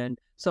thing, and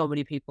so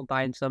many people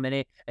buying so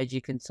many, as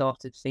you can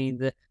sort of see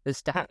the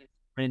staff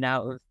running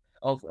out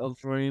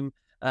of room,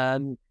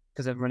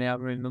 because I'm running out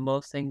of room for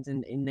most things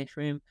in this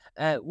room.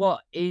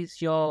 What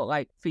is your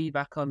like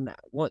feedback on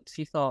that? What's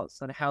your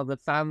thoughts on how the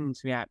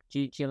fans react?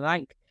 Do you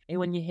like it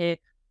when you hear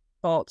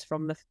thoughts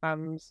from the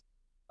fans?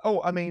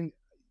 Oh, I mean,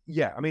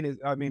 yeah, I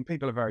mean,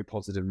 people are very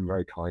positive and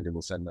very kind, and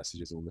will send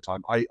messages all the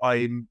time.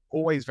 I'm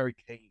always very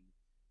keen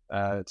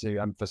to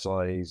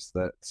emphasize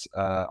that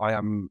I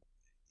am,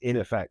 in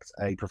effect,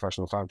 a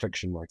professional fan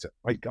fiction writer.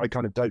 I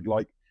kind of don't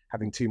like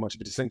having too much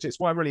of a distinction. It's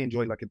why I really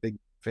enjoy like a Big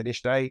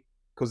Finish day,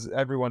 because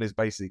everyone is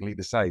basically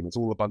the same. It's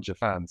all a bunch of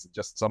fans.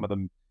 Just some of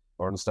them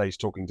are on stage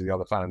talking to the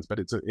other fans, but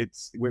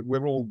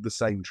we're all the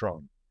same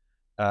tribe.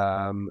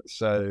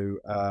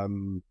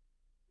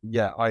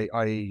 Yeah,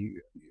 I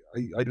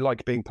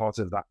like being part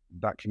of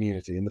that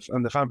community,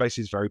 and the fan base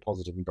is very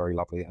positive and very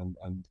lovely,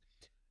 and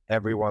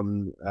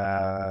everyone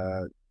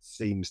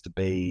seems to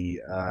be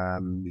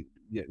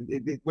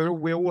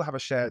we all have a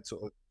shared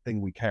sort of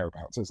thing we care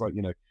about. So it's like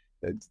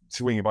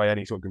swinging by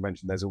any sort of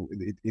convention,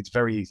 it's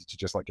very easy to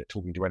just like get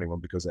talking to anyone,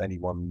 because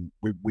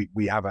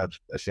we have a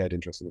shared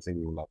interest in the thing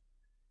we all love.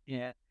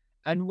 Yeah.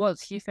 And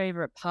what's your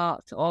favorite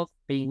part of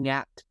being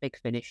at Big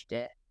Finish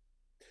Day?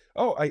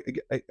 Oh, I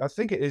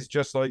think it is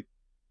just like,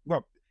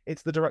 well,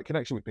 it's the direct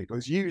connection with people.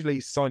 It's usually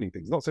signing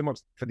things, not so much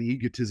for the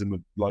egotism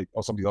of like,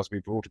 oh, somebody asked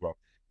me for an autograph,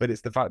 but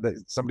it's the fact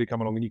that somebody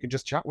come along and you can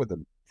just chat with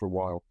them for a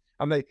while,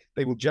 and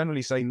they will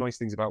generally say nice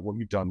things about what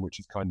you've done, which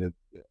is kind of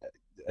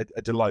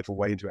a delightful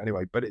way into it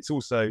anyway. But it's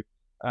also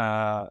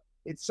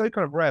it's so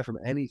kind of rare from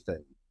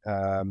anything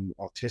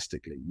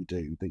artistically you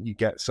do, that you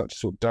get such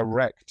sort of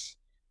direct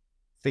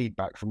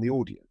feedback from the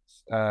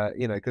audience.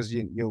 Because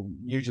you'll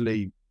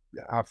usually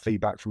have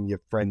feedback from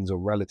your friends or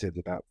relatives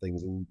about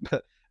things, and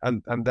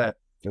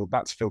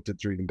that's filtered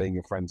through them being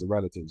your friends or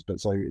relatives. But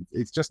so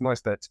it's just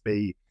nice there to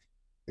be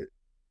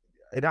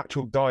an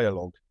actual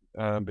dialogue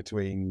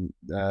between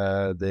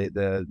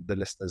the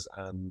listeners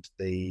and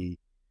the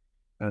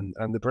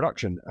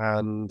production.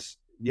 And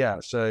yeah,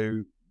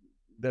 so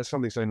there's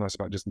something so nice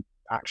about just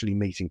actually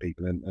meeting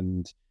people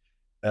and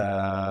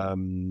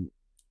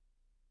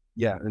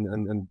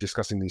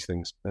discussing these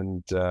things.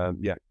 And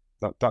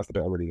that's the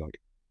bit I really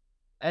like.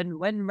 And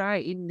when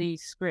writing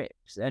these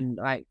scripts and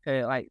like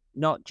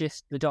not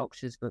just the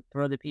Doctors but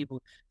for other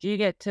people, do you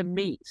get to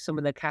meet some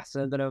of the cast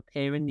that are going to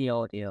appear in the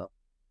audio?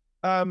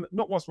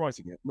 Not whilst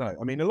writing it. No,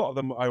 I mean a lot of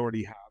them I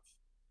already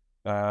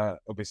have,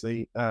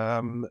 obviously,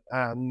 and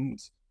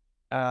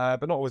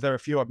but not always. There are a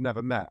few I've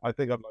never met. I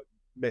think I've like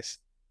missed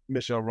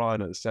Michelle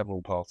Ryan at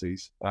several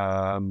parties,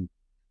 and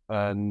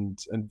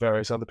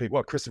various other people.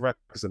 Well, Christopher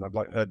Eccleston, I've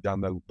like heard down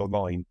the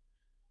line,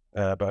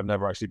 but I've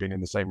never actually been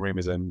in the same room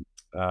as him.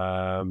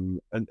 And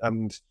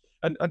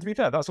to be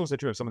fair, that's also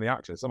true of some of the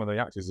actors. Some of the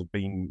actors have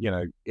been,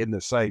 in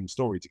the same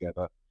story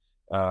together,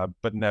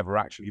 but never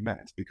actually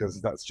met,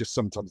 because that's just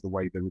sometimes the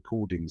way the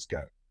recordings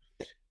go.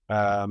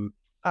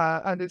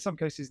 And in some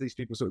cases, these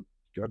people sort of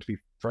got to be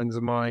friends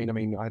of mine. I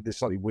mean, I had this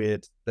slightly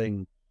weird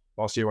thing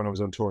last year when I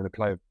was on tour in a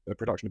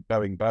production of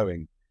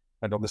Boeing,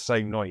 and on the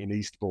same night in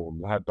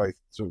Eastbourne, I had both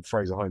sort of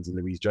Fraser Hines and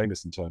Louise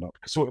Jameson turn up,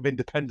 sort of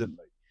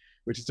independently,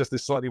 which is just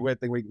this slightly weird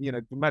thing. Where,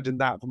 imagine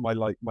that for my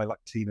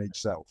teenage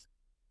self.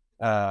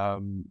 Oh,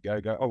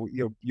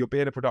 you'll be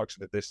in a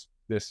production of this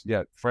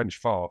French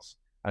farce,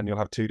 and you'll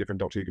have two different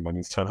Doctor Who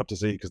companions turn up to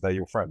see you because they're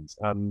your friends,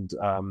 and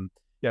so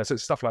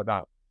it's stuff like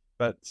that.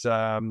 But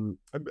a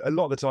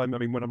lot of the time, I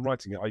mean, when I'm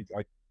writing it,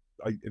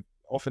 I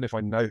often, if I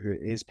know who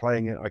it is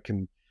playing it, I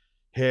can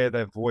hear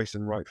their voice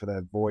and write for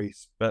their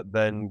voice. But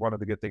then one of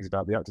the good things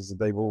about the actors is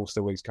they've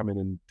also always come in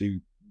and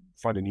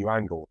find a new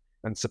angle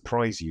and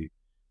surprise you,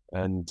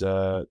 and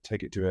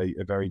take it to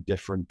a very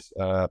different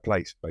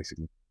place,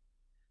 basically.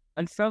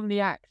 And from the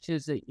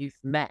actors that you've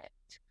met,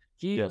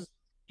 do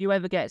you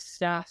ever get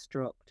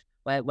starstruck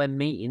when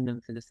meeting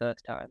them for the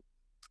first time?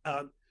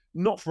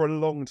 Not for a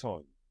long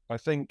time. I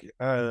think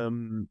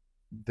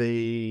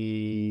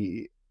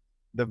the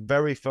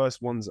very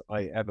first ones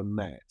I ever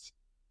met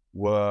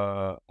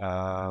were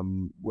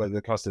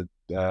the cast of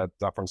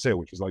Saffron Seal,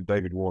 which was like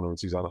David Warner and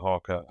Susanna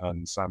Harker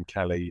and Sam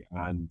Kelly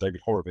and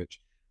David Horowitz,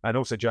 and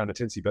also Joanna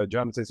Tinsey. But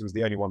Joanna Tinsey was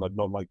the only one I'd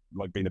not like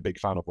been a big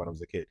fan of when I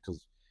was a kid,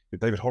 because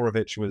David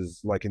Horowitz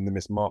was like in the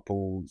Miss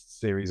Marple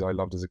series I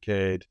loved as a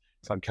kid.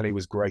 Sam Kelly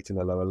was great in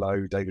The Lower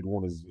Low. David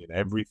Warner's in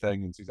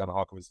everything, and Susanna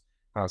Harker was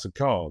House of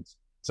Cards.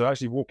 So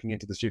actually walking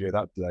into the studio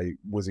that day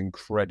was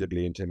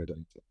incredibly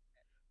intimidating.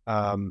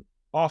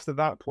 After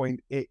that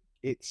point,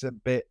 it's a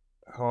bit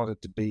harder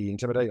to be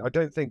intimidated. I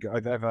don't think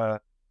I've ever.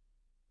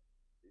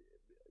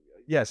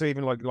 Yeah, so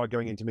even like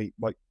going in to meet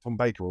like Tom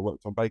Baker or work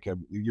with Tom Baker,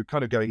 you're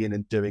kind of going in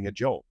and doing a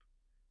job.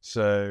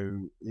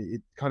 So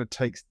it kind of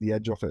takes the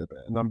edge off it a bit,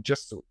 and I'm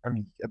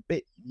a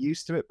bit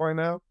used to it by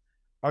now.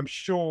 I'm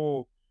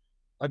sure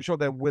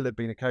there will have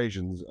been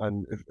occasions,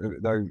 and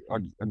though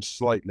I'm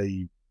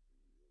slightly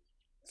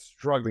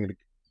struggling to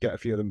get a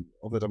few of them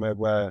off the top of my head,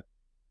 where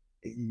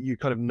you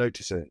kind of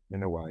notice it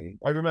in a way.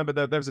 I remember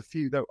there was a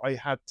few that I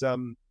had.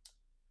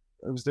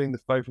 I was doing the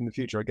Foe from the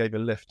Future. I gave a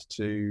lift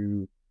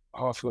to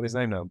I forgot his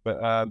name now,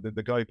 but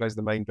the guy who plays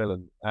the main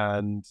villain,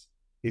 and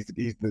he's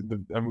the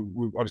I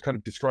was kind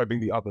of describing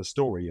the other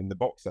story in the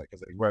box set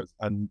because it was,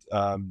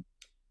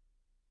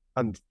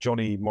 and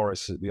Johnny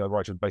Morris, the other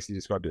writer, basically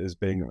described it as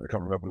being, I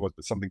can't remember what it was,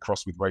 but something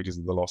crossed with Raiders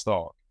of the Lost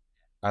Ark.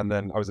 And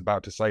then I was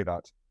about to say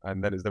that,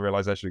 and then it's the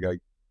realization of going,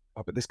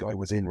 oh, but this guy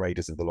was in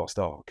Raiders of the Lost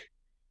Ark.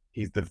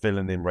 He's the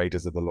villain in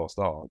Raiders of the Lost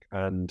Ark,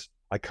 and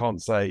I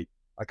can't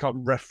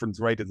reference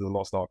Raiders of the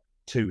Lost Ark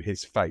to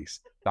his face.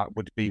 That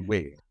would be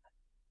weird.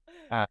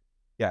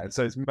 Yeah,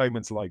 so it's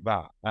moments like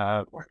that.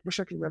 I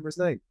wish I could remember his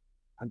name.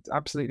 I'm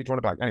absolutely drawing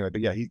it back. Anyway,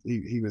 but yeah,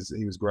 he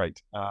was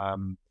great.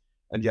 And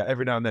yeah,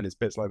 every now and then it's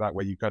bits like that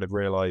where you kind of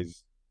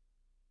realize,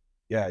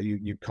 yeah,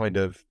 you kind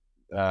of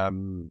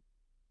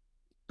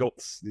got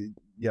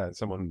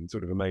someone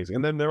sort of amazing.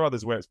 And then there are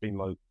others where it's been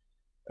like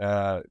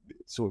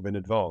sort of in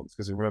advance,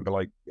 because I remember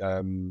like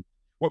one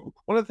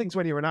of the things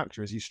when you're an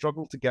actor is you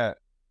struggle to get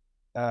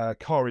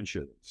car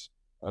insurance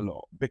a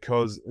lot,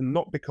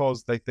 not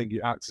because they think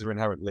your actors are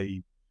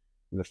inherently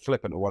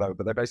flippant or whatever,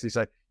 but they basically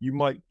say you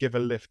might give a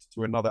lift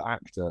to another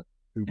actor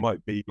who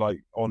might be like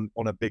on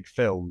a big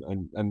film,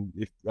 and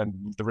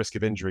the risk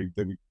of injury,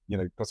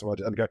 cost of,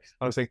 and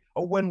I was saying,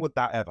 oh, when would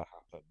that ever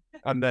happen?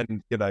 And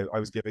then I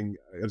was giving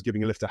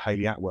a lift to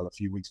Hayley Atwell a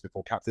few weeks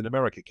before Captain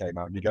America came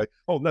out, and you go,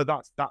 oh no,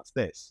 that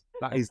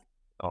is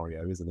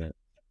Ario, isn't it?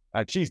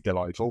 And she's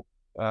delightful.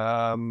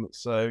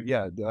 So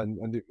yeah,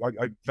 and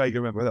I vaguely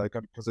remember that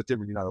because I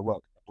didn't really know her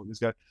work. I was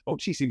going, oh,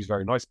 she seems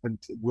very nice and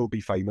will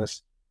be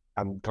famous,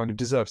 and kind of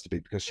deserves to be,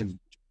 because she's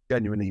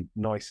genuinely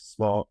nice,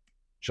 smart,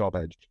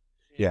 sharp-edged.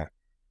 Yeah.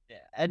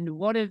 And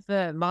one of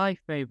my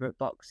favourite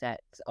box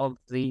sets of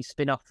the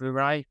spin-off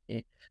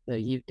variety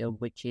that you've done,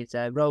 which is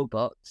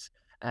Robots.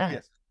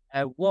 Yes.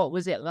 What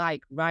was it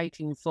like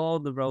writing for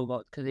the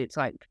Robots? Because it's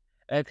like,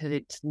 because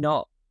it's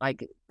not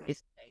like,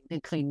 it's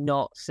technically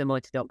not similar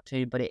to Doctor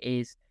Who, but it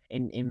is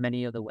in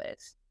many other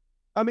ways.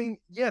 I mean,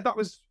 yeah, that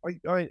was,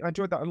 I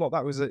enjoyed that a lot.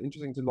 That was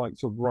interesting to like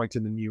sort of write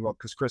in the new world,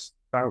 because Chris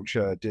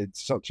Boucher did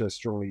such a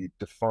strongly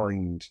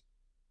defined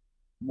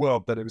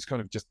world that it was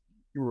kind of just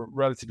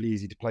relatively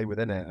easy to play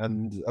within it.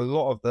 And a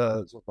lot of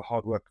the sort of the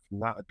hard work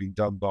from that had been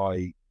done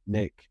by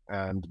Nick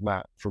and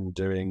Matt from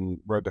doing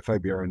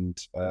Robophobia and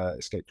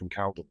Escape from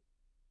Calden.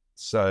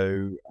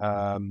 So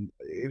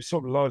it was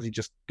sort of largely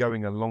just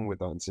going along with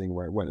that and seeing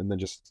where it went, and then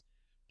just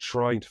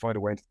trying to find a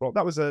way into the plot.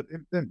 That was for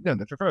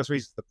various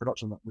reasons, the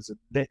production that was a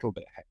little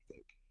bit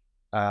hectic,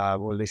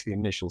 or at least the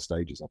initial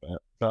stages of it.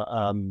 But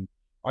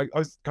I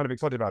was kind of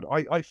excited about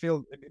it. I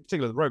feel, in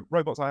particular, the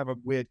robots, I have a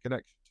weird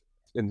connection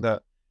to, in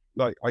that,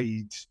 like,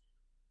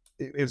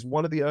 it was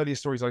one of the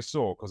earliest stories I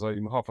saw because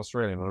I'm half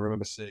Australian, and I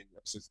remember seeing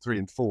episodes 3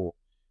 and 4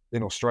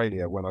 in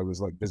Australia when I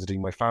was like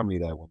visiting my family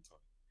there one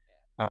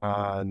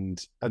time,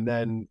 and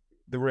then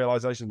the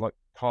realization, like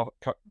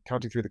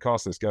counting through the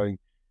cast list, going,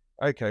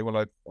 okay, well,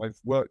 I've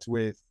worked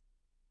with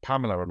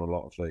Pamela on a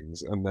lot of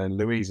things, and then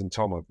Louise and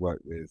Tom I've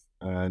worked with,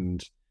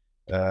 and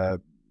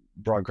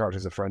Brian Crouch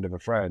is a friend of a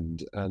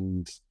friend,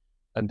 and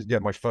yeah,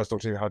 my first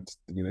Doctor Who had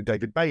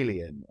David Bailey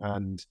in,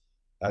 and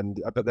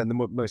but then the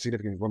most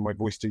significant one, my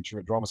voice teacher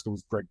at drama school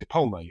was Greg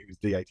DePolme, who was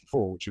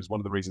D84, which was one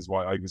of the reasons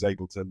why I was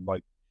able to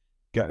like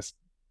get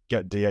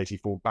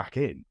D84 back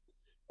in,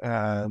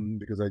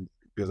 because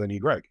I knew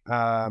Greg,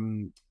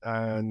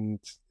 and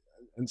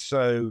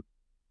so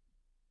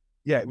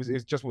yeah, it was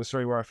just one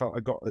story where I felt I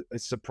got a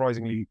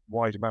surprisingly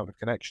wide amount of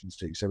connections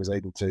to, so I was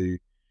able to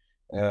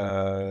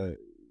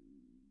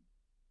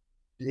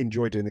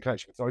enjoy doing the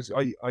connection. So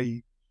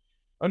I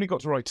only got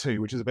to write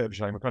 2, which is a bit of a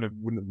shame. I kind of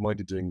wouldn't have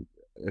minded doing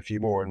a few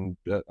more, and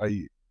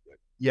I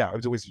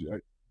was always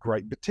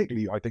great,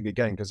 particularly I think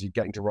again because you're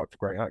getting to write for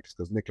great actors,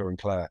 because Nicola and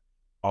Claire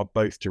are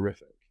both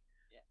terrific.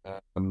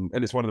 And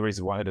it's one of the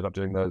reasons why I ended up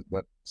doing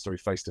that story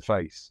face to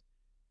face,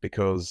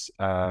 because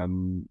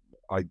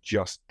I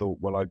just thought,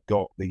 well, I've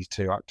got these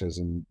 2 actors,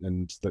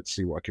 and let's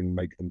see what I can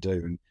make them do,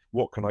 and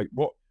what can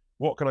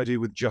I do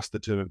with just the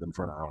 2 of them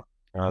for an hour,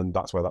 and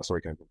that's where that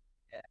story came from.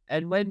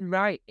 And when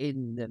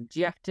writing them, do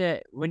you have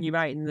to, when you're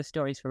writing the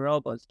stories for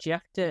robots, do you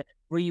have to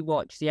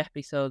rewatch the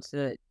episodes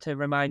to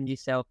remind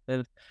yourself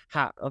of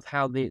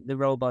how the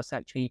robots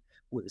actually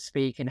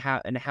speak and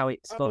how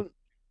it's spoken?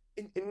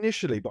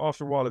 Initially, but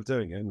after a while of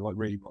doing it and like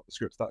reading the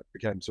scripts, that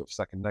became sort of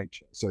second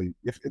nature. So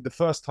if the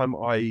first time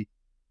I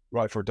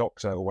write for a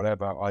Doctor or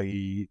whatever,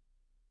 I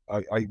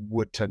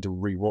would tend to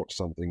rewatch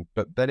something,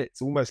 but then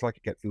it's almost like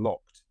it gets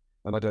locked,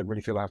 and I don't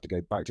really feel I have to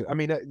go back to it. I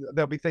mean,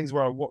 there'll be things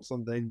where I watch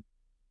something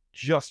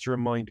just to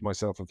remind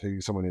myself of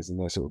who someone is and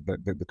their sort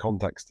of the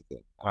context of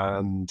it.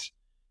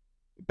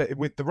 But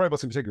with the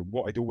robots in particular,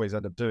 what I'd always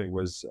end up doing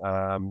was,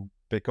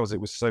 because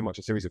it was so much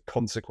a series of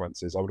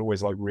consequences, I would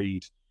always like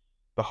read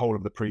the whole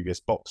of the previous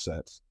box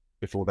set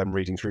before then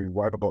reading through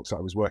whatever box set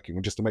I was working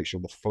on, just to make sure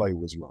the flow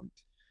was right.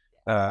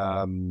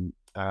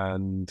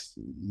 And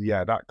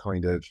yeah, that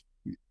kind of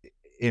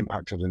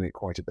impacted on it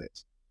quite a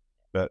bit.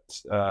 But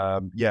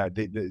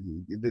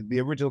the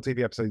original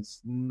TV episodes,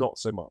 not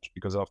so much,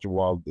 because after a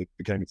while it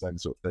became its own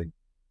sort of thing.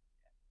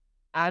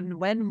 And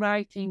when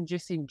writing,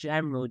 just in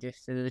general,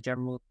 just as a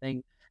general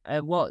thing,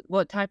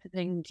 what type of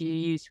thing do you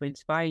use to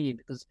inspire you?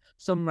 Because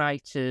some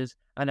writers,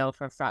 I know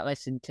for a fact,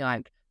 listen to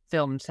like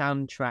film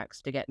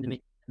soundtracks to get them in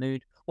the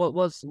mood. What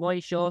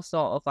is your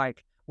sort of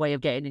like way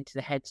of getting into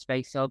the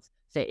headspace of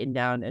sitting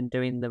down and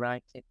doing the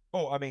writing?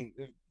 Oh, I mean,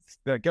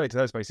 going to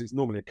those places, it's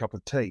normally a cup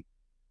of tea.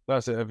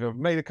 That's it. If I've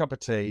made a cup of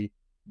tea,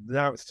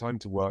 now it's time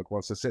to work.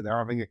 Whilst I sit there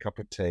having a cup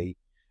of tea.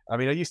 I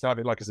mean, I used to have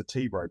it like as a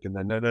tea break, and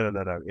then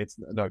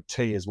no.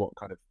 Tea is what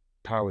kind of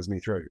powers me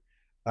through.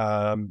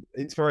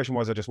 Inspiration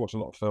wise, I just watch a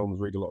lot of films,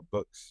 read a lot of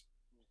books,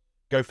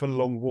 go for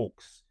long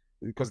walks,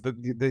 because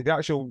the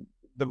actual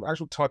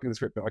typing of the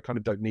script, I kind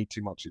of don't need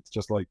too much. It's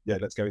just like, yeah,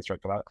 let's go in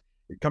straight for that.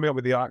 Coming up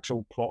with the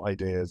actual plot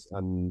ideas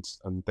and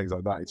things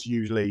like that. It's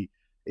usually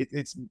it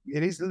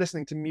is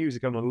listening to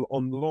music on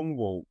long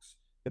walks.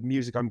 The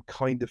music I'm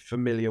kind of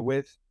familiar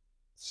with,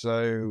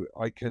 so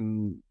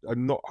I'm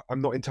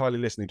not entirely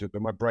listening to it,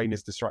 but my brain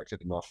is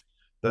distracted enough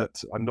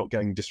that I'm not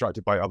getting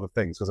distracted by other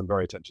things, because I'm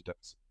very attention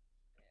deficit.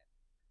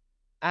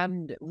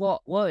 And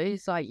what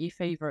is like your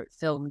favorite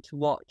film to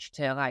watch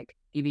to like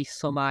give you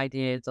some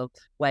ideas of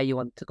where you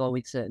want to go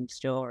with certain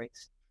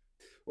stories?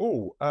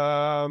 Oh,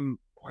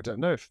 I don't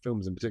know if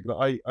films in particular.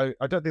 I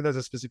don't think there's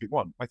a specific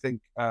one. I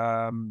think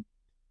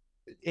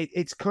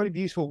it's kind of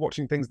useful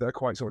watching things that are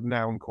quite sort of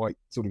now and quite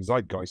sort of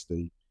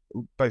zeitgeisty,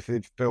 both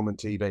in film and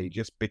TV,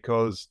 just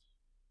because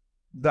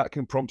that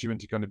can prompt you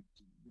into kind of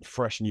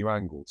fresh new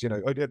angles.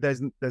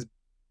 There's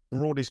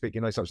broadly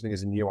speaking no such thing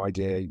as a new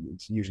idea.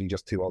 It's usually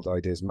just 2 old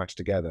ideas matched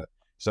together.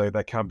 So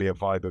there can be a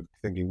vibe of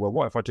thinking, well,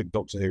 what if I took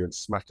Doctor Who and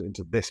smashed it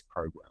into this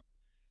program?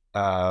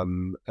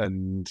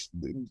 And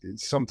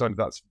sometimes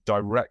that's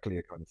directly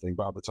a kind of thing,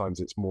 but other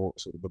times it's more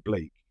sort of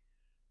oblique.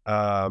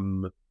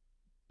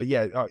 But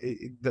yeah,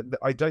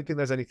 I don't think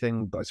there's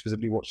anything that I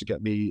specifically watch to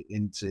get me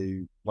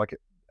into like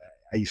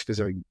a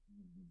specific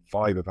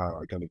vibe of how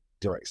I kind of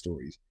direct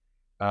stories.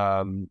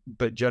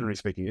 But generally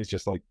speaking, it's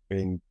just like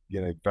being,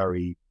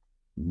 very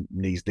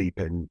knees deep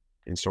in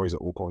stories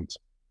at all points.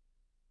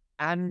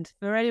 And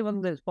for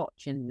anyone that's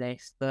watching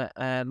this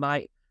that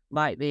might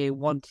be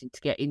wanting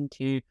to get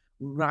into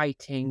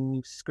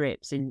writing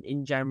scripts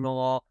in general,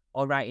 or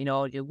or writing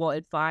audio, what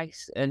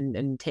advice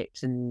and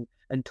tips and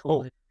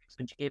tools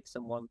would you give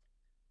someone?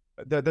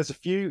 There's a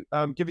few.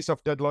 Give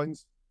yourself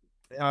deadlines.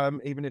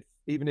 Even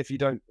if you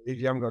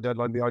haven't got a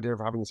deadline, the idea of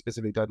having a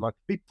specific deadline,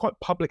 be quite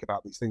public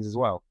about these things as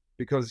well.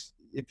 Because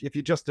if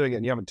you're just doing it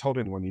and you haven't told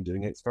anyone you're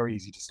doing it, it's very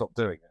easy to stop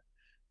doing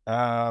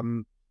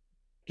it.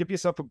 Give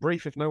yourself a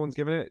brief if no one's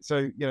given it.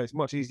 So, it's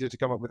much easier to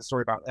come up with a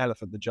story about an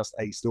elephant than just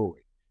a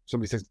story.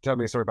 Somebody says, tell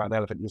me a story about an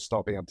elephant, you'll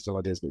start being able to tell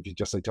ideas. But if you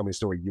just say, tell me a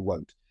story, you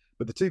won't.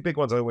 But the two big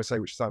ones I always say,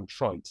 which sound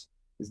trite,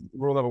 is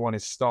rule number 1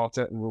 is start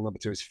it, and rule number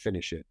 2 is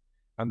finish it.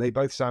 And they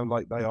both sound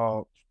like they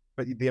are,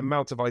 but the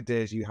amount of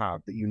ideas you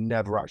have that you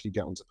never actually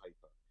get onto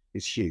paper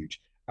is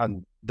huge.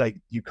 And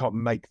you can't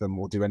make them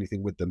or do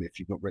anything with them if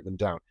you've not written them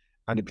down.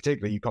 And in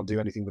particular, you can't do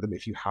anything with them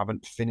if you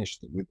haven't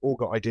finished them. We've all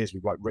got ideas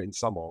we've written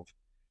some of.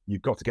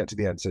 You've got to get to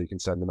the end so you can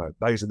send them out.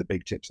 Those are the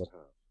big tips I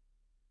have.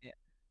 Yeah.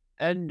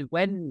 And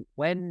when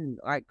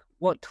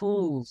what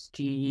tools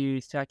do you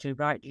use to actually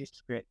write your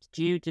scripts?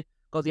 Do you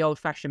go the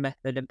old-fashioned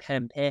method of pen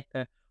and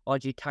paper, or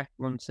do you type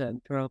on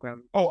certain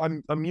programs? Oh,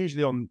 I'm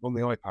usually on the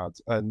iPad,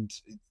 and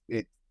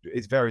it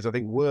varies. I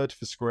think Word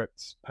for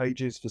scripts,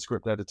 Pages for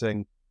script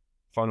editing,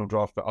 Final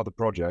Draft for other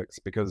projects,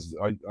 because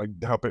I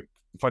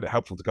find it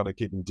helpful to kind of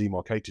keep them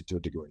demarcated to a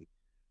degree.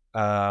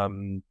 I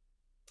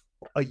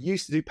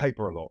used to do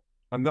paper a lot,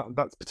 and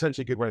that's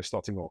potentially a good way of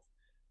starting off.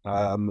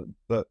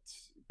 But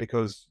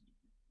because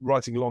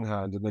writing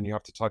longhand and then you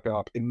have to type it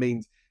up, it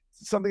means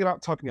something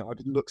about typing it up.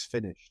 It looks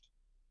finished.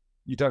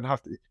 You don't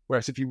have to.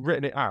 Whereas if you've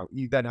written it out,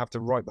 you then have to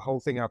write the whole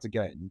thing out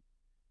again,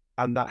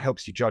 and that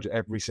helps you judge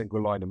every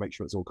single line and make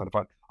sure it's all kind of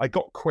fine. I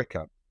got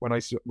quicker when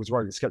I was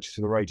writing sketches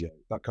for the radio.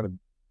 That kind of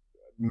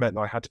meant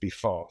I had to be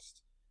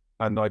fast,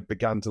 and I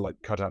began to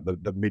cut out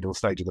the middle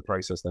stage of the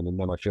process then, and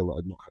then I feel that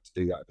I've not had to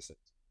do that ever since.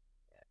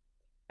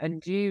 And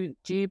do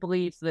you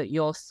believe that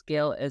your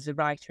skill as a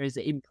writer has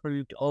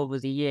improved over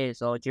the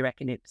years, or do you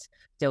reckon it's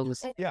still the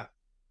same? Yeah.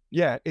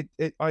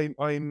 I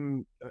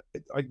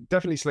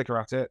definitely slicker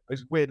at it.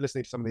 It's weird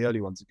listening to some of the early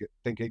ones and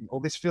thinking,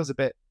 oh, this feels a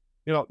bit,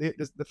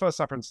 the first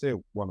Saffron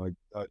Steel one,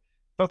 I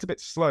felt a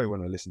bit slow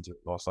when I listened to it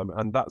last time,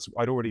 and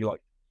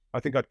I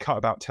think I'd cut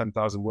about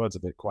 10,000 words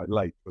of it quite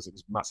late because it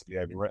was massively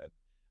overwritten.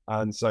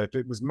 And so if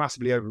it was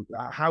massively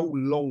how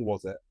long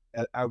was it?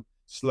 How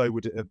slow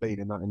would it have been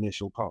in that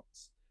initial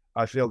parts?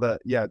 I feel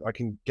that, I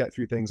can get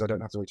through things. I don't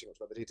have to worry too much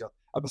about the detail.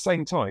 At the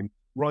same time,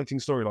 writing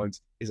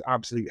storylines is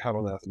absolute hell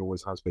on earth and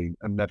always has been,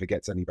 and never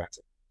gets any better.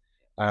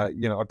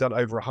 I've done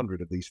over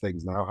 100 of these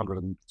things now,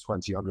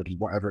 120, 100,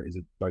 whatever it is,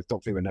 both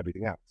Doctor Who and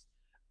everything else.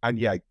 And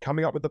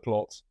coming up with the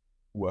plot,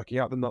 working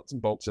out the nuts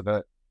and bolts of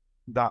it,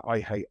 that I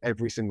hate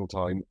every single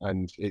time.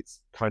 And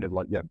it's kind of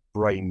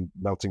brain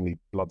meltingly,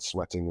 blood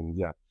sweating,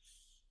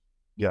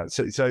 and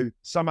So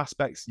some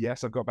aspects,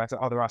 yes, I've got better.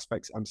 Other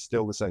aspects, I'm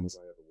still the same as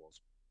I ever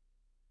was.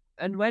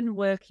 And when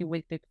working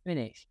with Big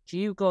Finish, do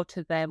you go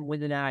to them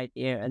with an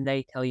idea and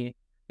they tell you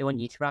they want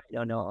you to write it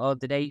or not? Or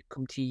do they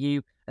come to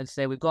you and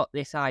say, we've got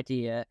this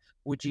idea,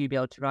 would you be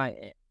able to write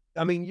it?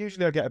 I mean,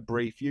 usually I get a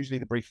brief. Usually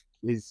the brief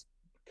is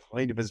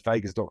kind of as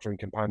vague as Doctor and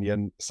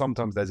Companion.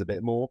 Sometimes there's a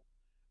bit more.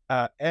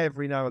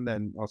 Every now and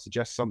then I'll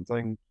suggest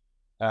something.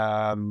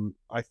 I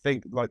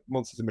think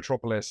Monsters in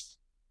Metropolis,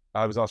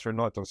 I was asked for a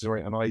Night Dog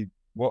story, and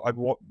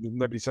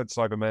nobody said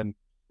Cybermen,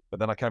 but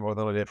then I came up with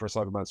an idea for a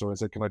Cyberman story and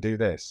said, can I do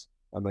this?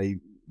 And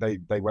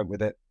they went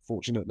with it,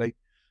 fortunately.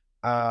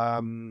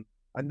 And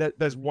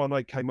there's one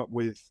I came up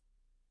with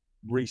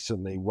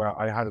recently where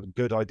I had a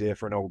good idea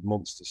for an old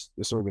monster,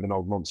 a story with an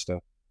old monster,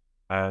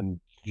 and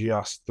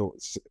just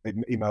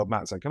emailed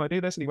Matt saying, can I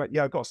do this? And he went,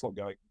 yeah, I've got a slot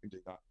going, you can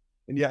do that.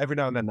 And every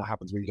now and then that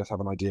happens where you just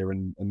have an idea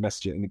and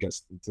message it and it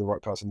gets to the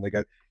right person. And they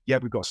go, yeah,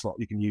 we've got a slot,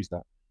 you can use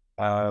that.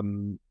 But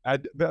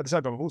at the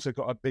same time, I've also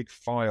got a big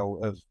file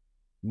of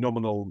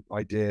nominal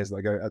ideas that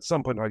I go, at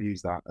some point I'll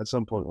use that, at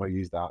some point I'll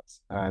use that,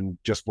 and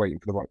just waiting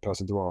for the right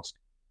person to ask.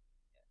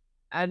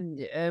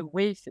 And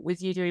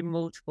with you doing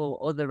multiple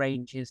other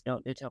ranges,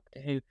 not the Doctor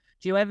Who,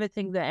 do you ever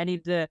think that any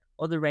of the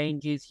other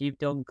ranges you've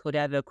done could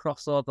ever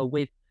cross over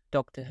with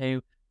Doctor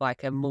Who,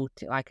 like a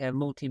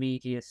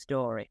multimedia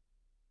story?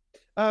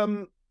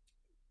 None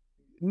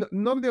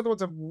of the other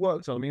ones I've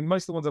worked on. I mean,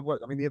 most of the ones I've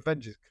worked. I mean, the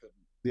Avengers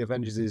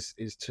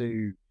is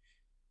too.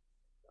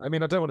 I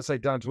mean, I don't want to say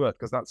down to earth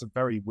because that's a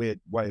very weird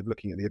way of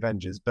looking at the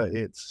Avengers, but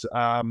it's.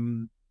 I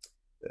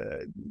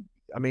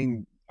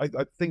mean,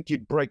 I think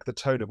you'd break the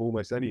tone of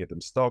almost any of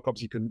them. Star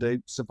Cops you couldn't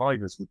do.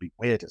 Survivors would be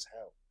weird as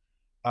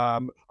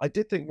hell. I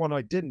did think one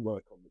I didn't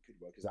work on that could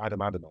work is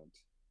Adam Adamant.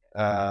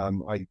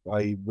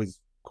 I was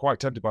quite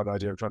tempted by the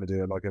idea of trying to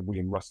do like a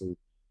William Russell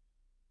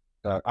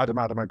Adam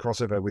Adamant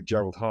crossover with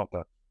Gerald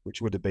Harper,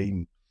 which would have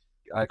been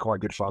quite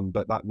good fun,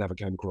 but that never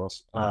came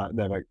across.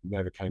 Never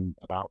came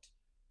about.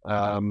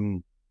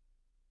 I'm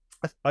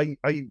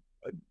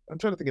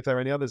trying to think if there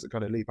are any others that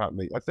kind of leap at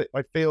me.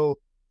 I feel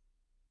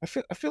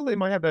that in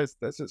my head there's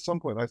at some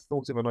point I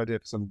thought of an idea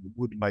for something that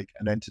would make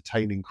an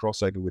entertaining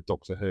crossover with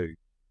Doctor Who,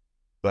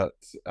 but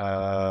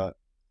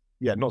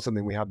not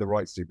something we had the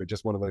rights to, but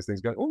just one of those things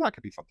going, oh, that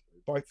could be fun to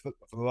do. But for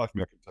the life of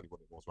me, I couldn't tell you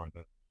what it was right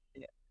there.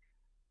 Yeah.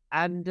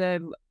 And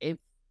if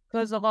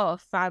because a lot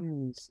of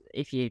fans,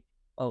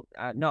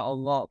 not a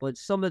lot, but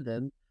some of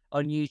them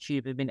on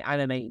YouTube have been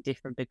animating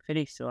different Big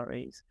Finish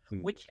stories.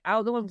 Which out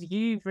of the ones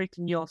you've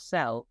written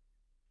yourself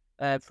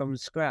from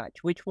scratch,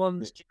 which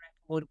ones do you reckon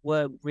would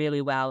work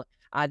really well,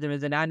 either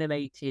as an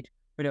animated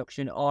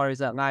production or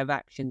as a live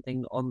action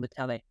thing on the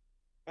telly?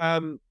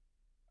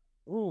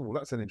 Oh,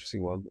 that's an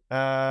interesting one.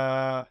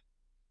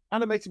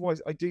 Animated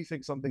wise, I do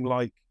think something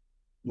like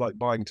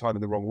Buying Time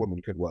and the Wrong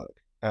Woman could work.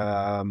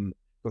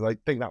 Because I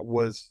think that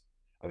was,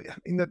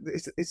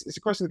 it's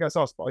a question that gets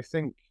asked, but I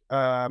think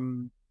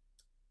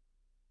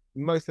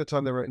most of the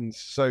time they're written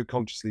so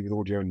consciously with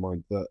audio in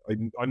mind that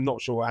I'm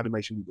not sure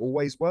animation would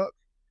always work.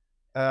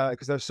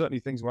 Because there's certainly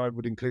things where I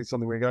would include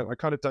something where you go, I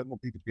kind of don't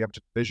want people to be able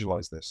to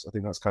visualize this. I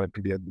think that's kind of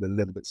could be a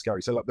little bit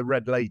scary. So like the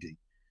Red Lady,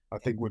 I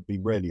think would be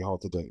really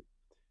hard to do.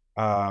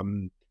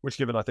 Which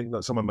given I think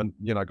that someone,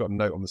 got a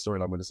note on the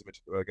storyline when I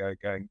submitted to her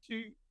going, do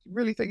you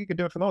really think you can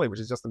do a finale, which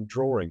is just them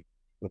drawing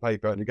the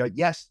paper, and you go,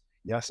 yes,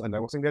 I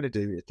know what I'm going to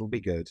do. It'll be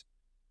good.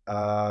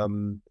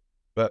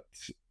 But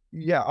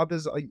yeah,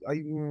 others, I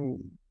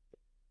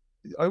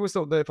always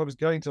thought that if I was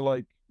going to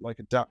like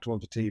adapt one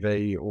for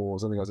TV or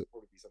something else, it'd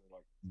probably be something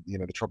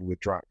like, The Trouble with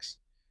Drax.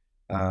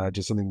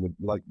 Just something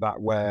like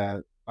that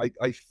where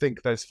I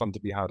think there's fun to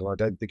be had, and I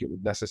don't think it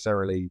would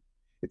necessarily,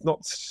 it's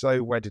not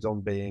so wedded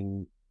on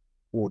being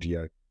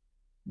audio.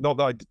 Not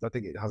that I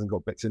think it hasn't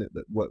got bits in it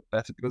that work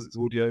better because it's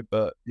audio,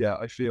 but yeah,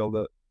 I feel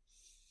that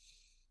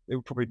it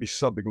would probably be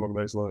something along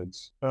those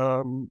lines.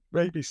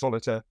 Maybe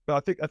Solitaire, but I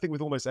think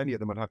with almost any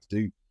of them, I'd have to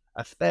do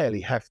a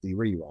fairly hefty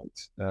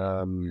rewrite.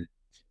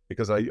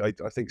 Because I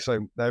think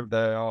so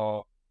they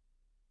are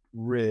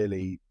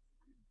really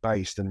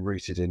based and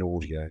rooted in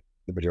audio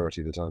the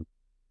majority of the time.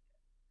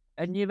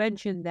 And you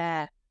mentioned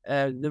there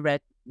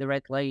the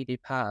Red Lady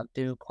part of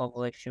Doom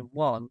Coalition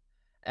 1.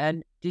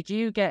 And did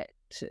you get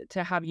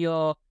to have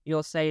your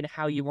say in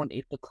how you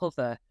wanted the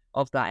cover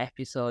of that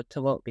episode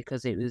to look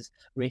because it was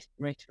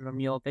written from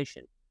your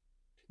vision?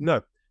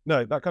 No,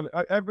 that kind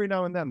of every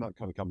now and then that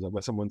kind of comes up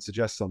where someone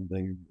suggests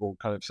something or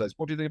kind of says,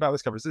 "What do you think about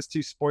this cover? Is this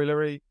too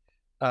spoilery,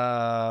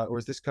 or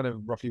is this kind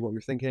of roughly what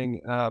you're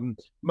thinking?"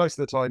 Most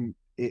of the time,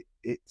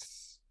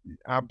 it's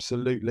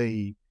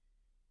absolutely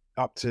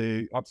up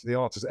to the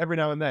artist. Every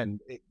now and then,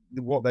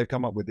 what they've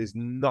come up with is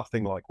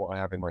nothing like what I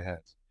have in my head.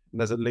 And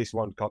there's at least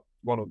one time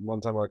where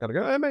I kind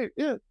of go, "Oh, mate,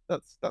 yeah,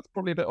 that's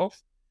probably a bit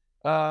off,"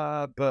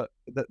 but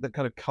that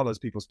kind of colours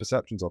people's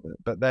perceptions of it.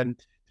 But then,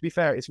 to be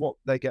fair, it's what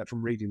they get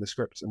from reading the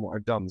scripts and what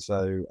I've done.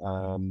 So,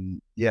 I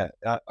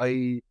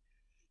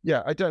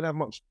don't have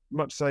much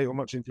say or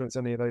much influence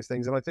in any of those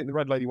things. And I think the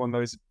Red Lady one,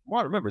 though, is what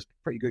I remember is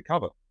a pretty good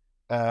cover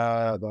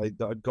that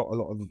I've got a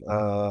lot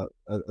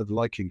of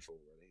liking for,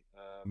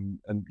 really.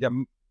 And yeah,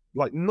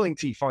 like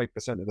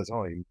 95% of the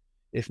time,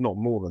 if not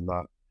more than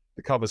that,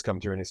 the covers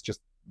come through and it's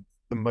just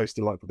the most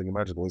delightful thing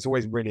imaginable. It's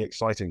always really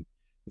exciting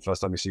the first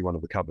time you see one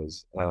of the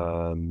covers.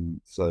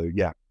 So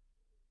yeah.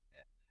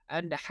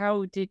 And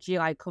how did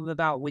you come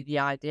about with the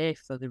idea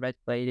for the Red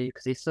Lady?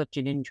 Because it's such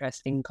an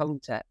interesting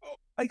concept.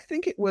 I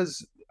think it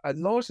was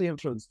largely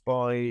influenced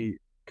by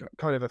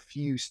kind of a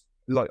few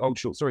old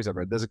short stories I've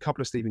read. There's a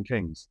couple of Stephen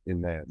King's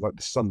in there, like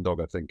The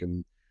Sundog, I think,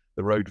 and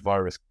The Road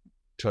Virus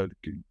Goes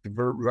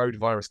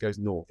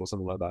North, or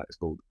something like that it's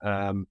called.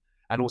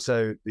 And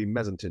also The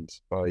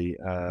Mezzotint by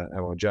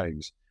L.R.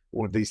 James.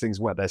 All of these things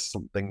where there's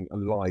something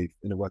alive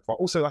in a work.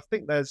 Also, I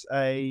think there's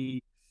I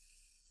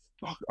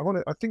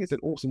think it's an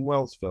Orson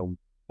Welles film,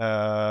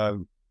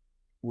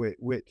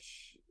 which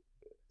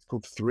it's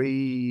called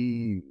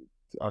Three.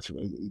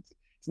 Actually,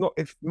 it's not.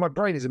 If my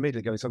brain is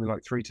immediately going something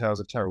like Three Tales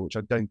of Terror, which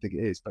I don't think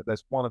it is, but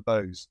there's one of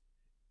those.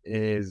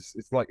 It's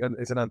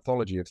an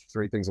anthology of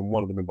three things, and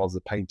one of them involves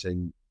a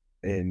painting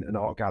in an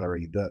art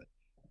gallery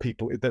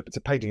it's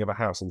a painting of a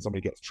house, and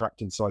somebody gets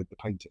trapped inside the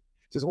painting.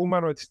 So it's all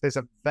manner. There's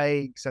a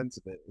vague sense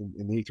of it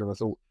in the ether, and I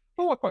thought,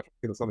 I quite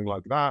feel something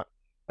like that.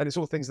 And it's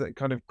all things that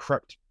kind of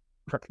crept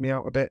me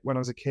out a bit when I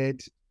was a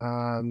kid,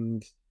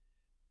 and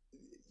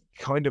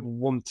kind of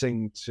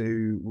wanting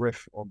to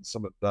riff on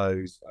some of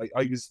those.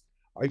 I was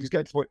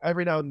getting to the point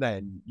every now and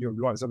then you're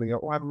writing something.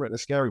 I haven't written a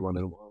scary one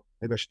in a while.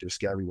 Maybe I should do a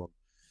scary one.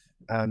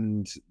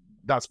 And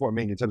that's what I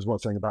mean in terms of what I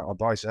was saying about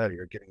advice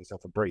earlier, giving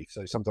yourself a brief.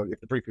 So sometimes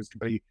if the brief is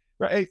completely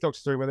right, Eighth Doctor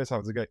 3, where this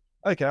happens, I go,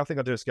 okay, I think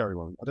I'll do a scary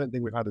one. I don't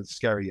think we've had a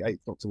scary Eighth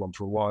Doctor one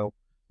for a while.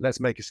 Let's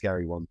make a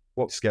scary one.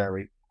 What's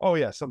scary? Oh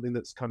yeah, something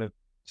that's kind of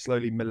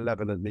slowly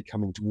malevolently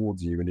coming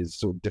towards you and is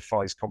sort of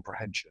defies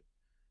comprehension.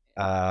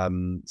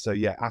 So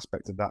yeah,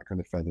 aspects of that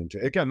kind of fed into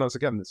it. Again, the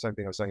same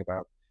thing I was saying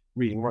about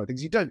reading and writing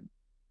things. You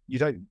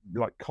don't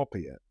like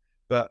copy it,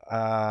 but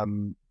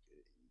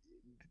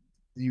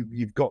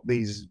you've got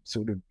these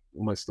sort of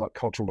almost like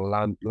cultural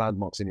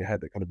landmarks in your head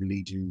that kind of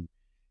lead you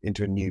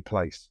into a new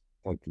place,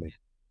 hopefully.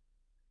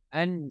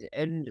 And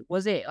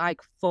was it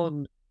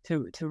fun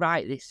to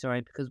write this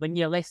story? Because when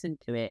you listen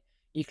to it,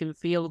 you can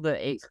feel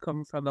that it's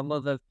come from a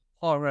love of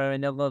horror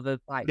and a love of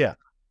yeah.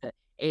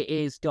 It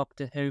is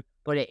Doctor Who,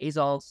 but it is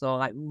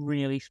also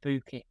really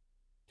spooky.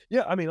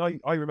 Yeah, I mean,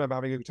 I remember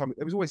having a good time.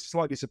 It was always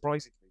slightly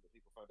surprising to me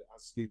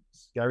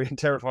scary and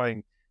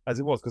terrifying as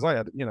it was, because I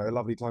had, you know, a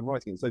lovely time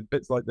writing it. So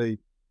bits like the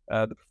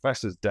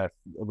professor's death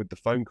with the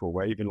phone call,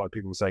 where even like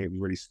people were saying it was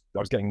really, I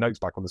was getting notes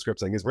back on the script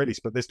saying it's really,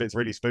 but this bit's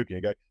really spooky.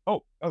 And go,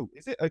 oh,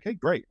 is it? Okay,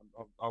 great.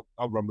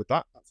 I'll run with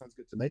that. That sounds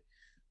good to me.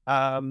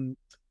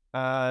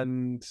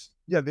 And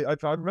yeah,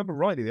 I remember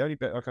writing, the only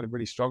bit I kind of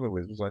really struggled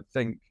with was, I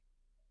think,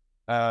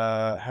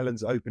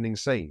 Helen's opening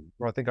scene,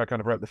 where I think I kind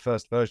of wrote the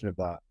first version of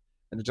that,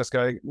 and just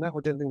going, no, I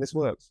didn't think this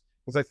works,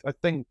 because I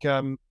think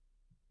her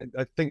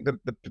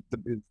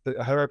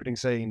opening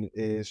scene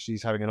is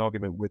she's having an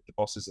argument with the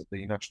bosses at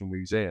the National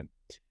Museum,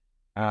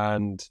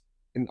 and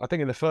I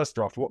think in the first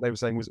draft, what they were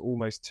saying was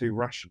almost too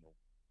rational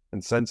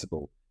and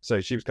sensible. So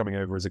she was coming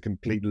over as a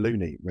complete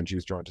loony when she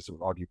was trying to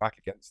sort of argue back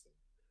against them.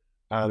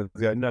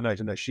 And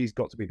no, she's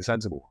got to be the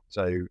sensible.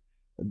 So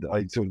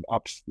I sort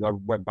of I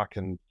went back,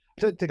 and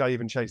I don't think I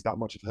even changed that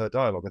much of her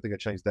dialogue. I think I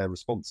changed their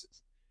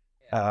responses.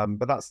 Yeah.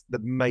 But that's the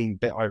main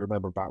bit I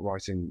remember about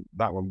writing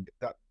that one.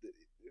 That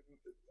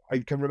I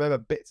can remember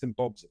bits and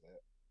bobs of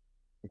it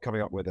and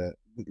coming up with it,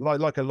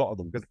 like a lot of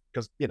them,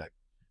 because you know,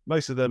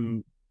 most of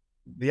them,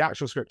 the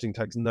actual scripting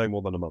takes no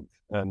more than a month,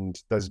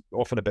 and there's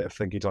often a bit of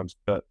thinking times.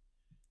 But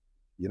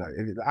you know,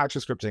 the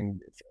actual scripting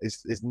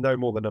is no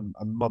more than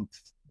a month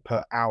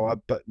per hour,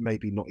 but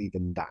maybe not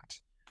even that.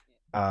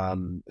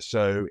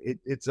 So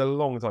it's a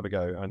long time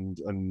ago,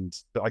 and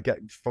I get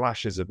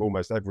flashes of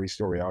almost every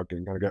story. I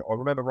can kind of go, I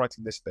remember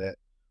writing this bit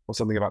or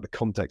something about the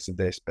context of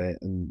this bit,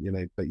 and you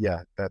know, but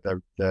yeah,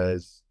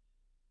 there's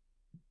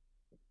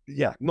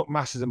not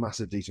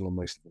massive detail on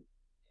most of them.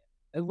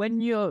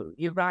 When you're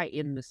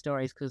writing the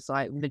stories, because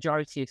like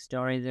majority of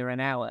stories are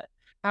an hour,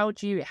 how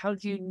do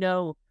you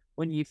know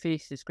when you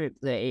finish the script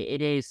that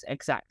it is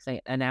exactly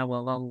an hour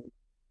long?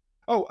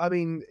 Oh, I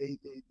mean,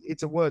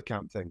 it's a word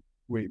count thing.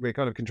 We're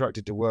kind of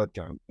contracted to word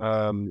count,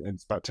 and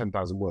it's about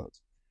 10,000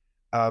 words.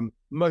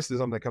 Most of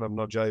the time they kind of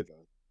nudge over,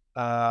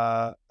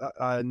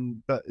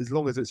 but as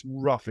long as it's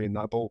roughly in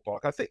that ballpark,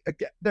 I think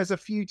again, there's a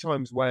few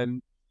times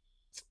when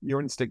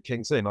your instinct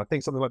kicks in. I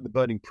think something like the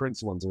Burning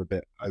Prince ones are a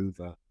bit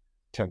over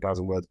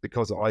 10,000 words,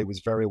 because I was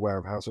very aware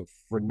of how sort of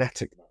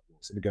frenetic that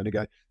was. And we're going to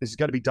go, this is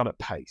going to be done at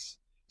pace.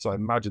 So I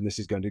imagine this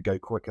is going to go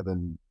quicker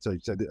than, so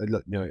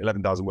look, you know,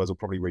 11,000 words will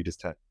probably read as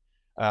 10.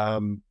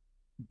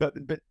 But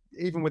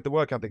even with the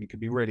work, I think it can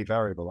be really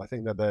variable. I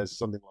think that there's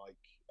something like,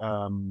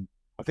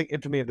 I think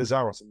Infamy of the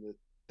Zaros and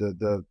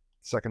the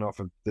second half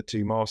of the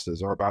Two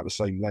Masters are about the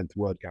same length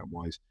word count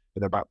wise, but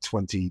they're about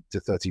 20 to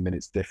 30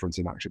 minutes difference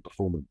in actual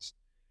performance.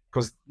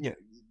 Because, you know,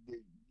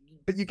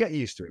 but you get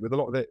used to it. With a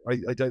lot of it,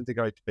 I don't think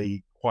I'd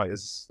be quite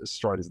as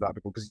stride as that,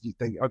 because you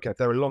think, okay, if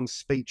there are long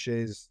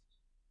speeches,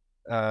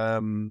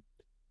 that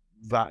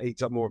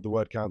eats up more of the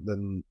word count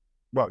than,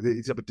 well,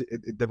 it's up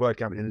the word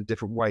count in a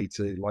different way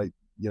to, like,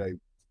 you know,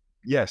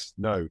 yes,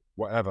 no,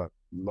 whatever,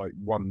 like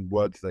one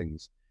word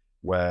things,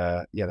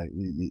 where, you know,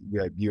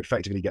 you're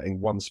effectively getting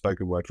one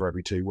spoken word for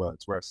every 2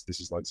 words, whereas this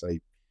is like, say,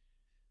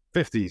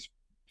 50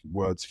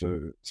 words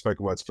for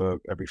spoken words for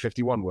every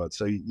 51 words.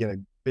 So, you know,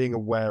 being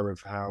aware of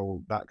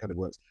how that kind of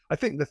works. I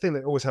think the thing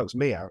that always helps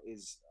me out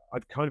is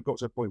I've kind of got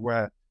to a point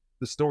where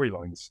the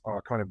storylines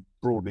are kind of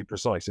broadly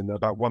precise, and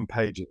about one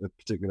page at the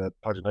particular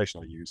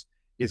pagination I use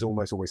is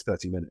almost always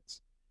 30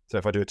 minutes. So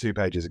if I do a 2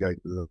 pages, I go,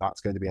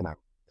 that's going to be an hour.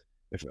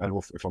 If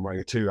I'm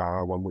writing a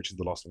 2-hour one, which is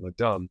the last one I've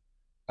done,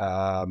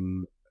 I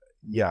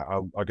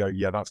go,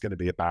 that's going to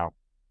be about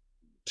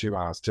 2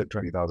 hours to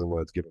 20,000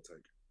 words, give or take.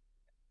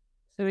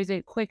 So is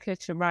it quicker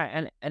to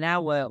write an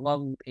hour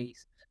long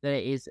piece than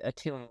it is a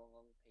 2 hour long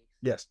piece?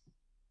 Yes.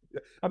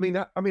 I mean,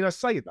 I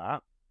say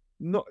that,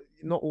 not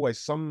always.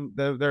 Some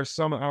there are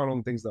some hour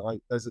long things that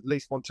there's at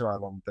least 1 2 hour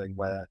long thing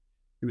where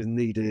it was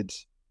needed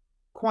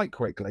quite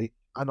quickly,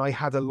 and I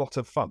had a lot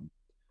of fun.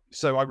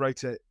 So I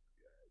wrote it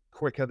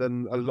quicker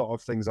than a lot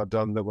of things I've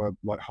done that were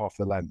like half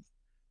the length.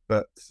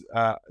 But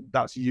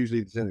that's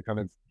usually the thing that kind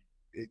of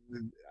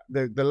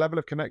the level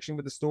of connection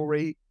with the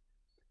story,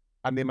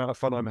 and the amount of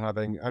fun I'm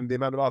having, and the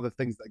amount of other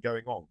things that are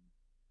going on,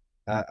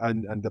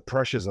 and the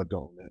pressures I've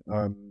got on it,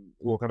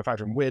 will kind of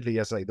factor in. Weirdly,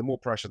 yes, the more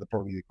pressure, the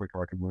probably the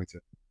quicker I can write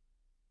it.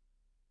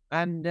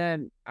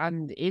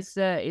 And is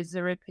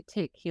there a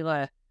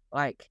particular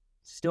like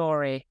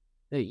story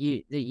that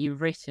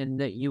you've written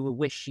that you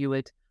wish you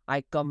had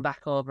like gone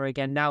back over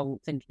again now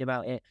thinking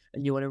about it,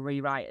 and you want to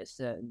rewrite a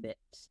certain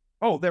bits?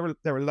 Oh, there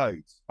are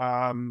loads.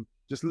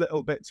 Just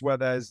little bits where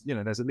there's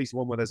at least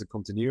one where there's a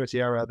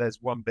continuity error. There's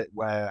one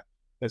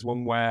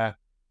where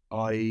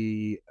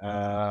I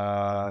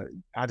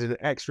added an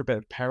extra bit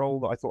of peril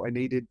that I thought I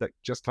needed that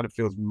just kind of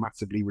feels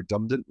massively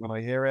redundant when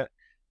I hear it.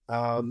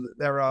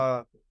 There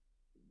are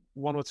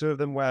 1 or 2 of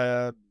them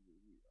where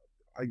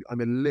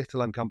I'm a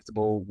little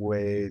uncomfortable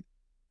with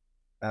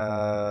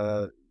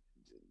the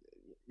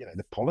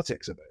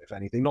politics of it, if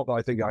anything. Not that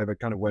I think I ever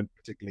kind of went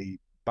particularly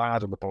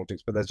bad on the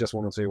politics, but there's just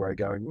 1 or 2 where I'm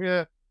going,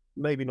 yeah,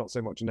 maybe not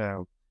so much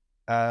now.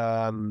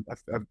 I'm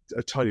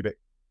a tiny bit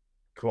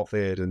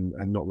cloth-eared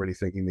and not really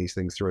thinking these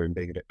things through and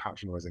being a bit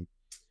patronizing.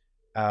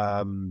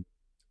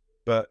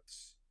 But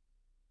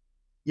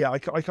I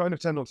kind of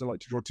tend not to like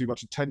to draw too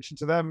much attention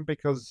to them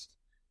because,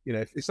 you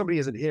know, if somebody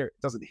doesn't hear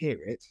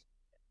it,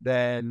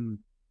 then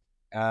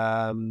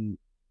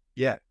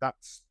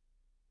that's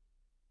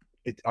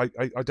it.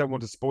 I don't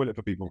want to spoil it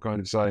for people, kind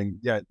of saying,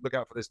 yeah, look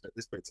out for this bit.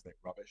 This bit's a bit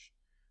rubbish.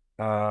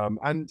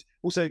 And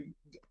also,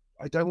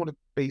 I don't want to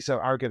be so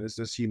arrogant as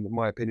to assume that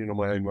my opinion on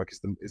my own work is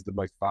the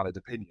most valid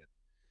opinion.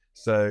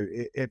 So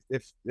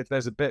if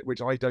there's a bit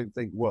which I don't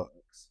think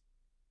works,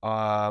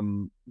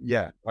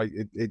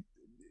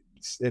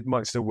 it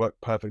might still work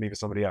perfectly for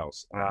somebody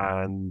else,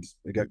 and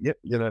they go, yep,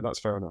 that's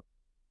fair enough.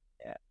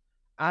 Yeah.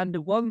 And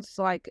once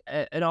like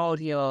an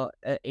audio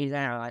is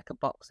out, like a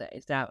box set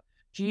is out,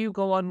 do you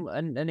go on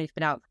and it's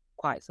been out for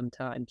quite some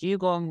time? Do you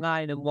go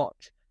online and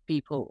watch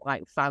people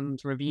like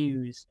fans'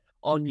 reviews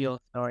on your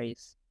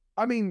stories?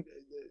 I mean,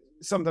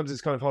 sometimes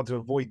it's kind of hard to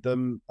avoid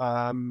them.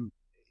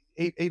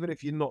 Even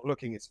if you're not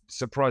looking, it's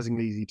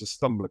surprisingly easy to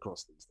stumble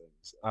across these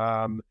things.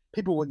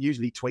 People won't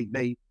usually tweet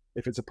me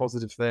if it's a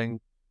positive thing.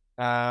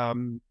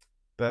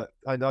 But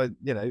I know,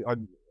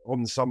 I'm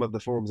on some of the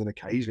forums and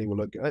occasionally will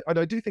look.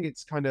 I do think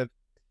it's I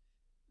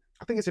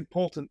think it's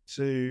important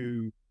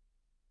to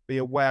be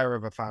aware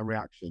of a fan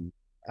reaction,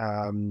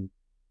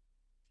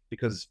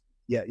 because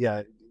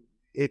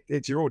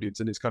it's your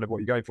audience and it's kind of what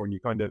you're going for, and you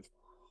kind of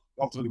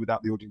ultimately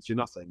without the audience you're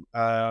nothing.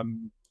 At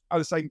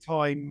the same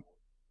time,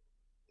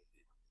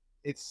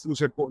 it's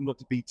also important not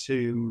to be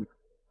too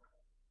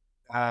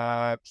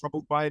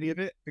troubled by any of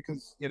it,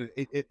 because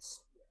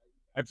it's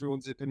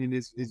everyone's opinion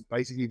is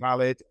basically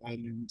valid,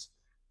 and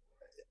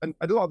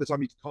a lot of the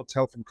time you can't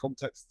tell from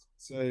context.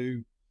 So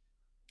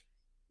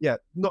yeah,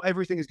 not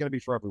everything is going to be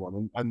for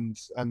everyone, and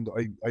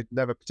I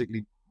never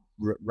particularly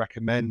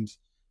recommend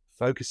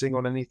focusing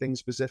on anything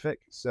specific.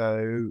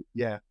 So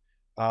yeah,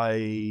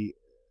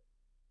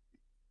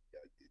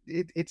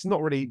 it's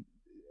not really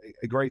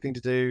a great thing to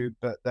do,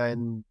 but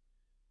then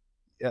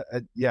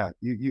I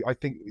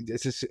think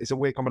it's a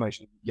weird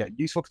combination. Yeah,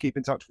 useful to keep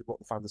in touch with what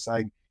the fans are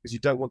saying, because you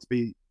don't want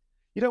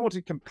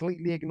to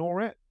completely ignore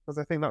it, because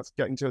I think that's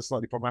getting to a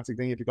slightly problematic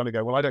thing. If you're going to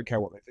go, well, I don't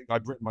care what they think,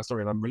 I've written my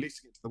story and I'm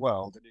releasing it to the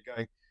world, and you're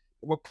going,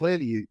 well,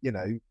 clearly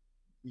you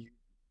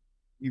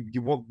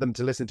want them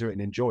to listen to it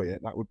and enjoy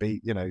it. That would be,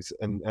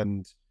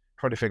 and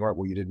try to figure out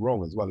what you did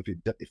wrong as well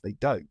if they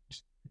don't.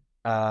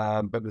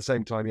 But at the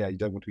same time, you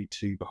don't want to be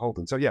too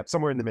beholden. So yeah,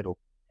 somewhere in the middle.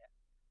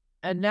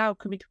 And now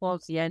coming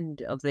towards the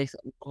end of this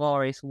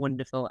glorious,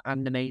 wonderful,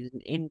 and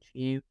amazing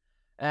interview,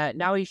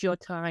 now is your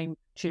time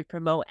to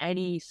promote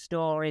any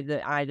story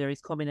that either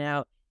is coming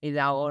out, is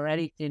out, or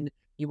anything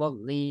you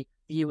want the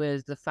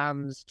viewers, the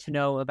fans to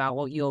know about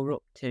what you're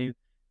up to.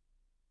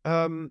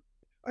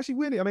 Actually,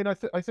 really, I mean,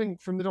 I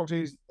think from the Doctor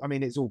Who's, I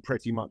mean, it's all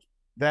pretty much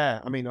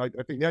there. I mean, I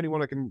think the only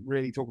one I can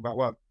really talk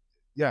about,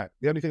 the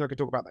only thing I can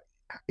talk about that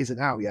isn't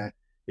out yet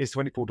is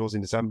 24 Doors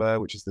in December,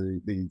 which is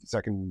the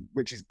second,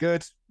 which is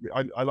good.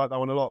 I like that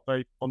one a lot.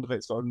 Very fond of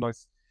it.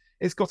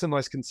 It's got a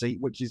nice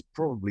conceit, which is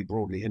probably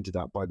broadly hinted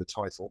at by the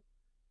title.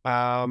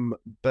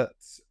 But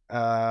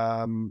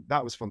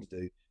that was fun to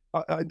do.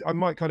 I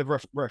might kind of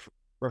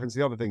reference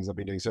the other things I've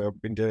been doing. So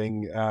I've been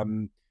doing, I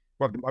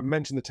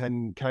mentioned the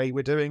 10K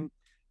we're doing,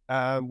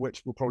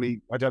 which will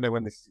probably, I don't know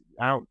when this is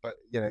out, but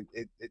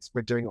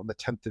we're doing it on the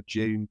 10th of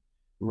June.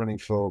 We're running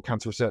for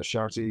cancer research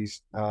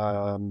charities.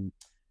 And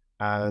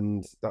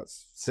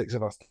that's 6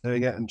 of us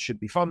doing it, and should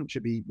be fun.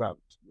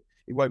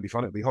 It won't be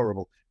fun, it'll be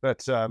horrible,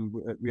 but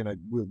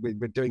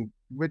we're doing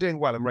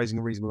well and raising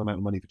a reasonable amount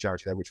of money for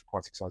charity there, which we're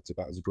quite excited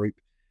about as a group.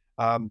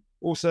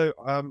 Also,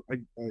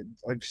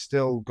 I've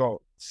still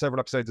got several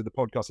episodes of the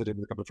podcast I did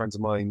with a couple of friends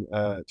of mine,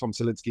 Tom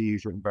Selinsky,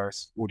 who's written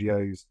various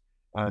audios,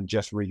 and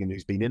Jess Regan,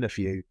 who's been in a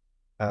few.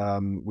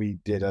 We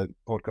did a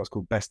podcast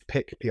called Best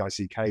Pick,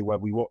 PICK, where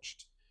we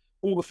watched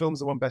all the films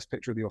that won Best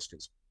Picture at the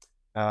Oscars,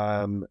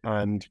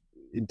 and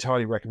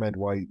entirely recommend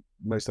why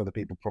most other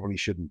people probably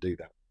shouldn't do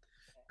that,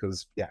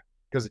 because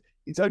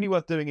it's only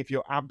worth doing if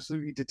you're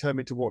absolutely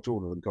determined to watch all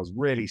of them, because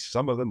really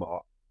some of them are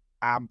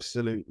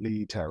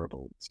absolutely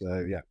terrible.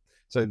 So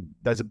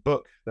there's a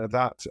book of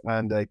that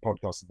and a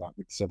podcast of that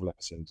with several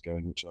episodes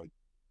going, which I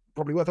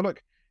probably worth a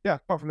look.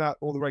 Apart from that,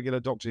 all the regular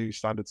Doctor Who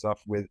standard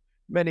stuff with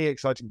many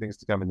exciting things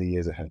to come in the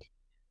years ahead.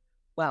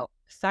 Well,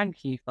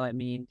 thank you for letting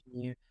me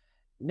interview.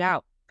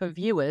 Now, for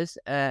viewers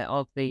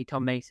of the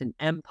Tom Mason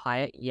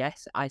Empire,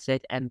 yes, I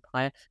said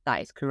Empire,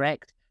 that is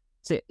correct.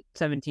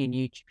 17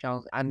 YouTube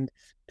channels and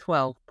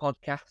 12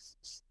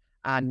 podcasts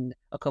and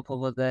a couple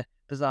of other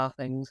bizarre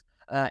things,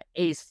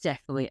 is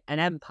definitely an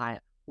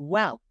empire.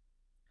 Well,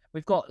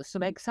 we've got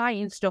some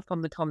exciting stuff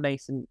on the Tom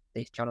Mason,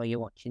 this channel you're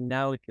watching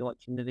now, if you're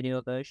watching the video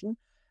version,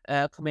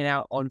 coming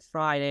out on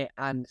Friday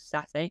and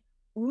Saturday.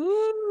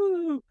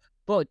 Woo!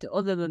 But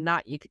other than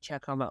that, you could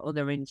check out my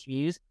other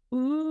interviews.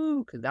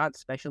 Ooh, because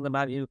that's special. There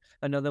might be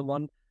another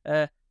one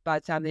by the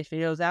time this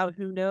video's out.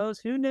 Who knows?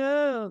 Who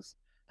knows?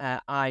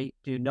 I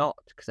do not,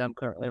 because I'm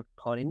currently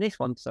recording this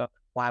one, so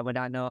why would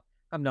I know?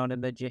 I'm not a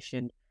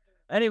magician.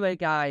 Anyway,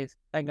 guys,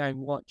 thank you for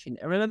watching.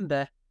 And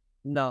remember,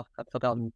 no, I've forgotten.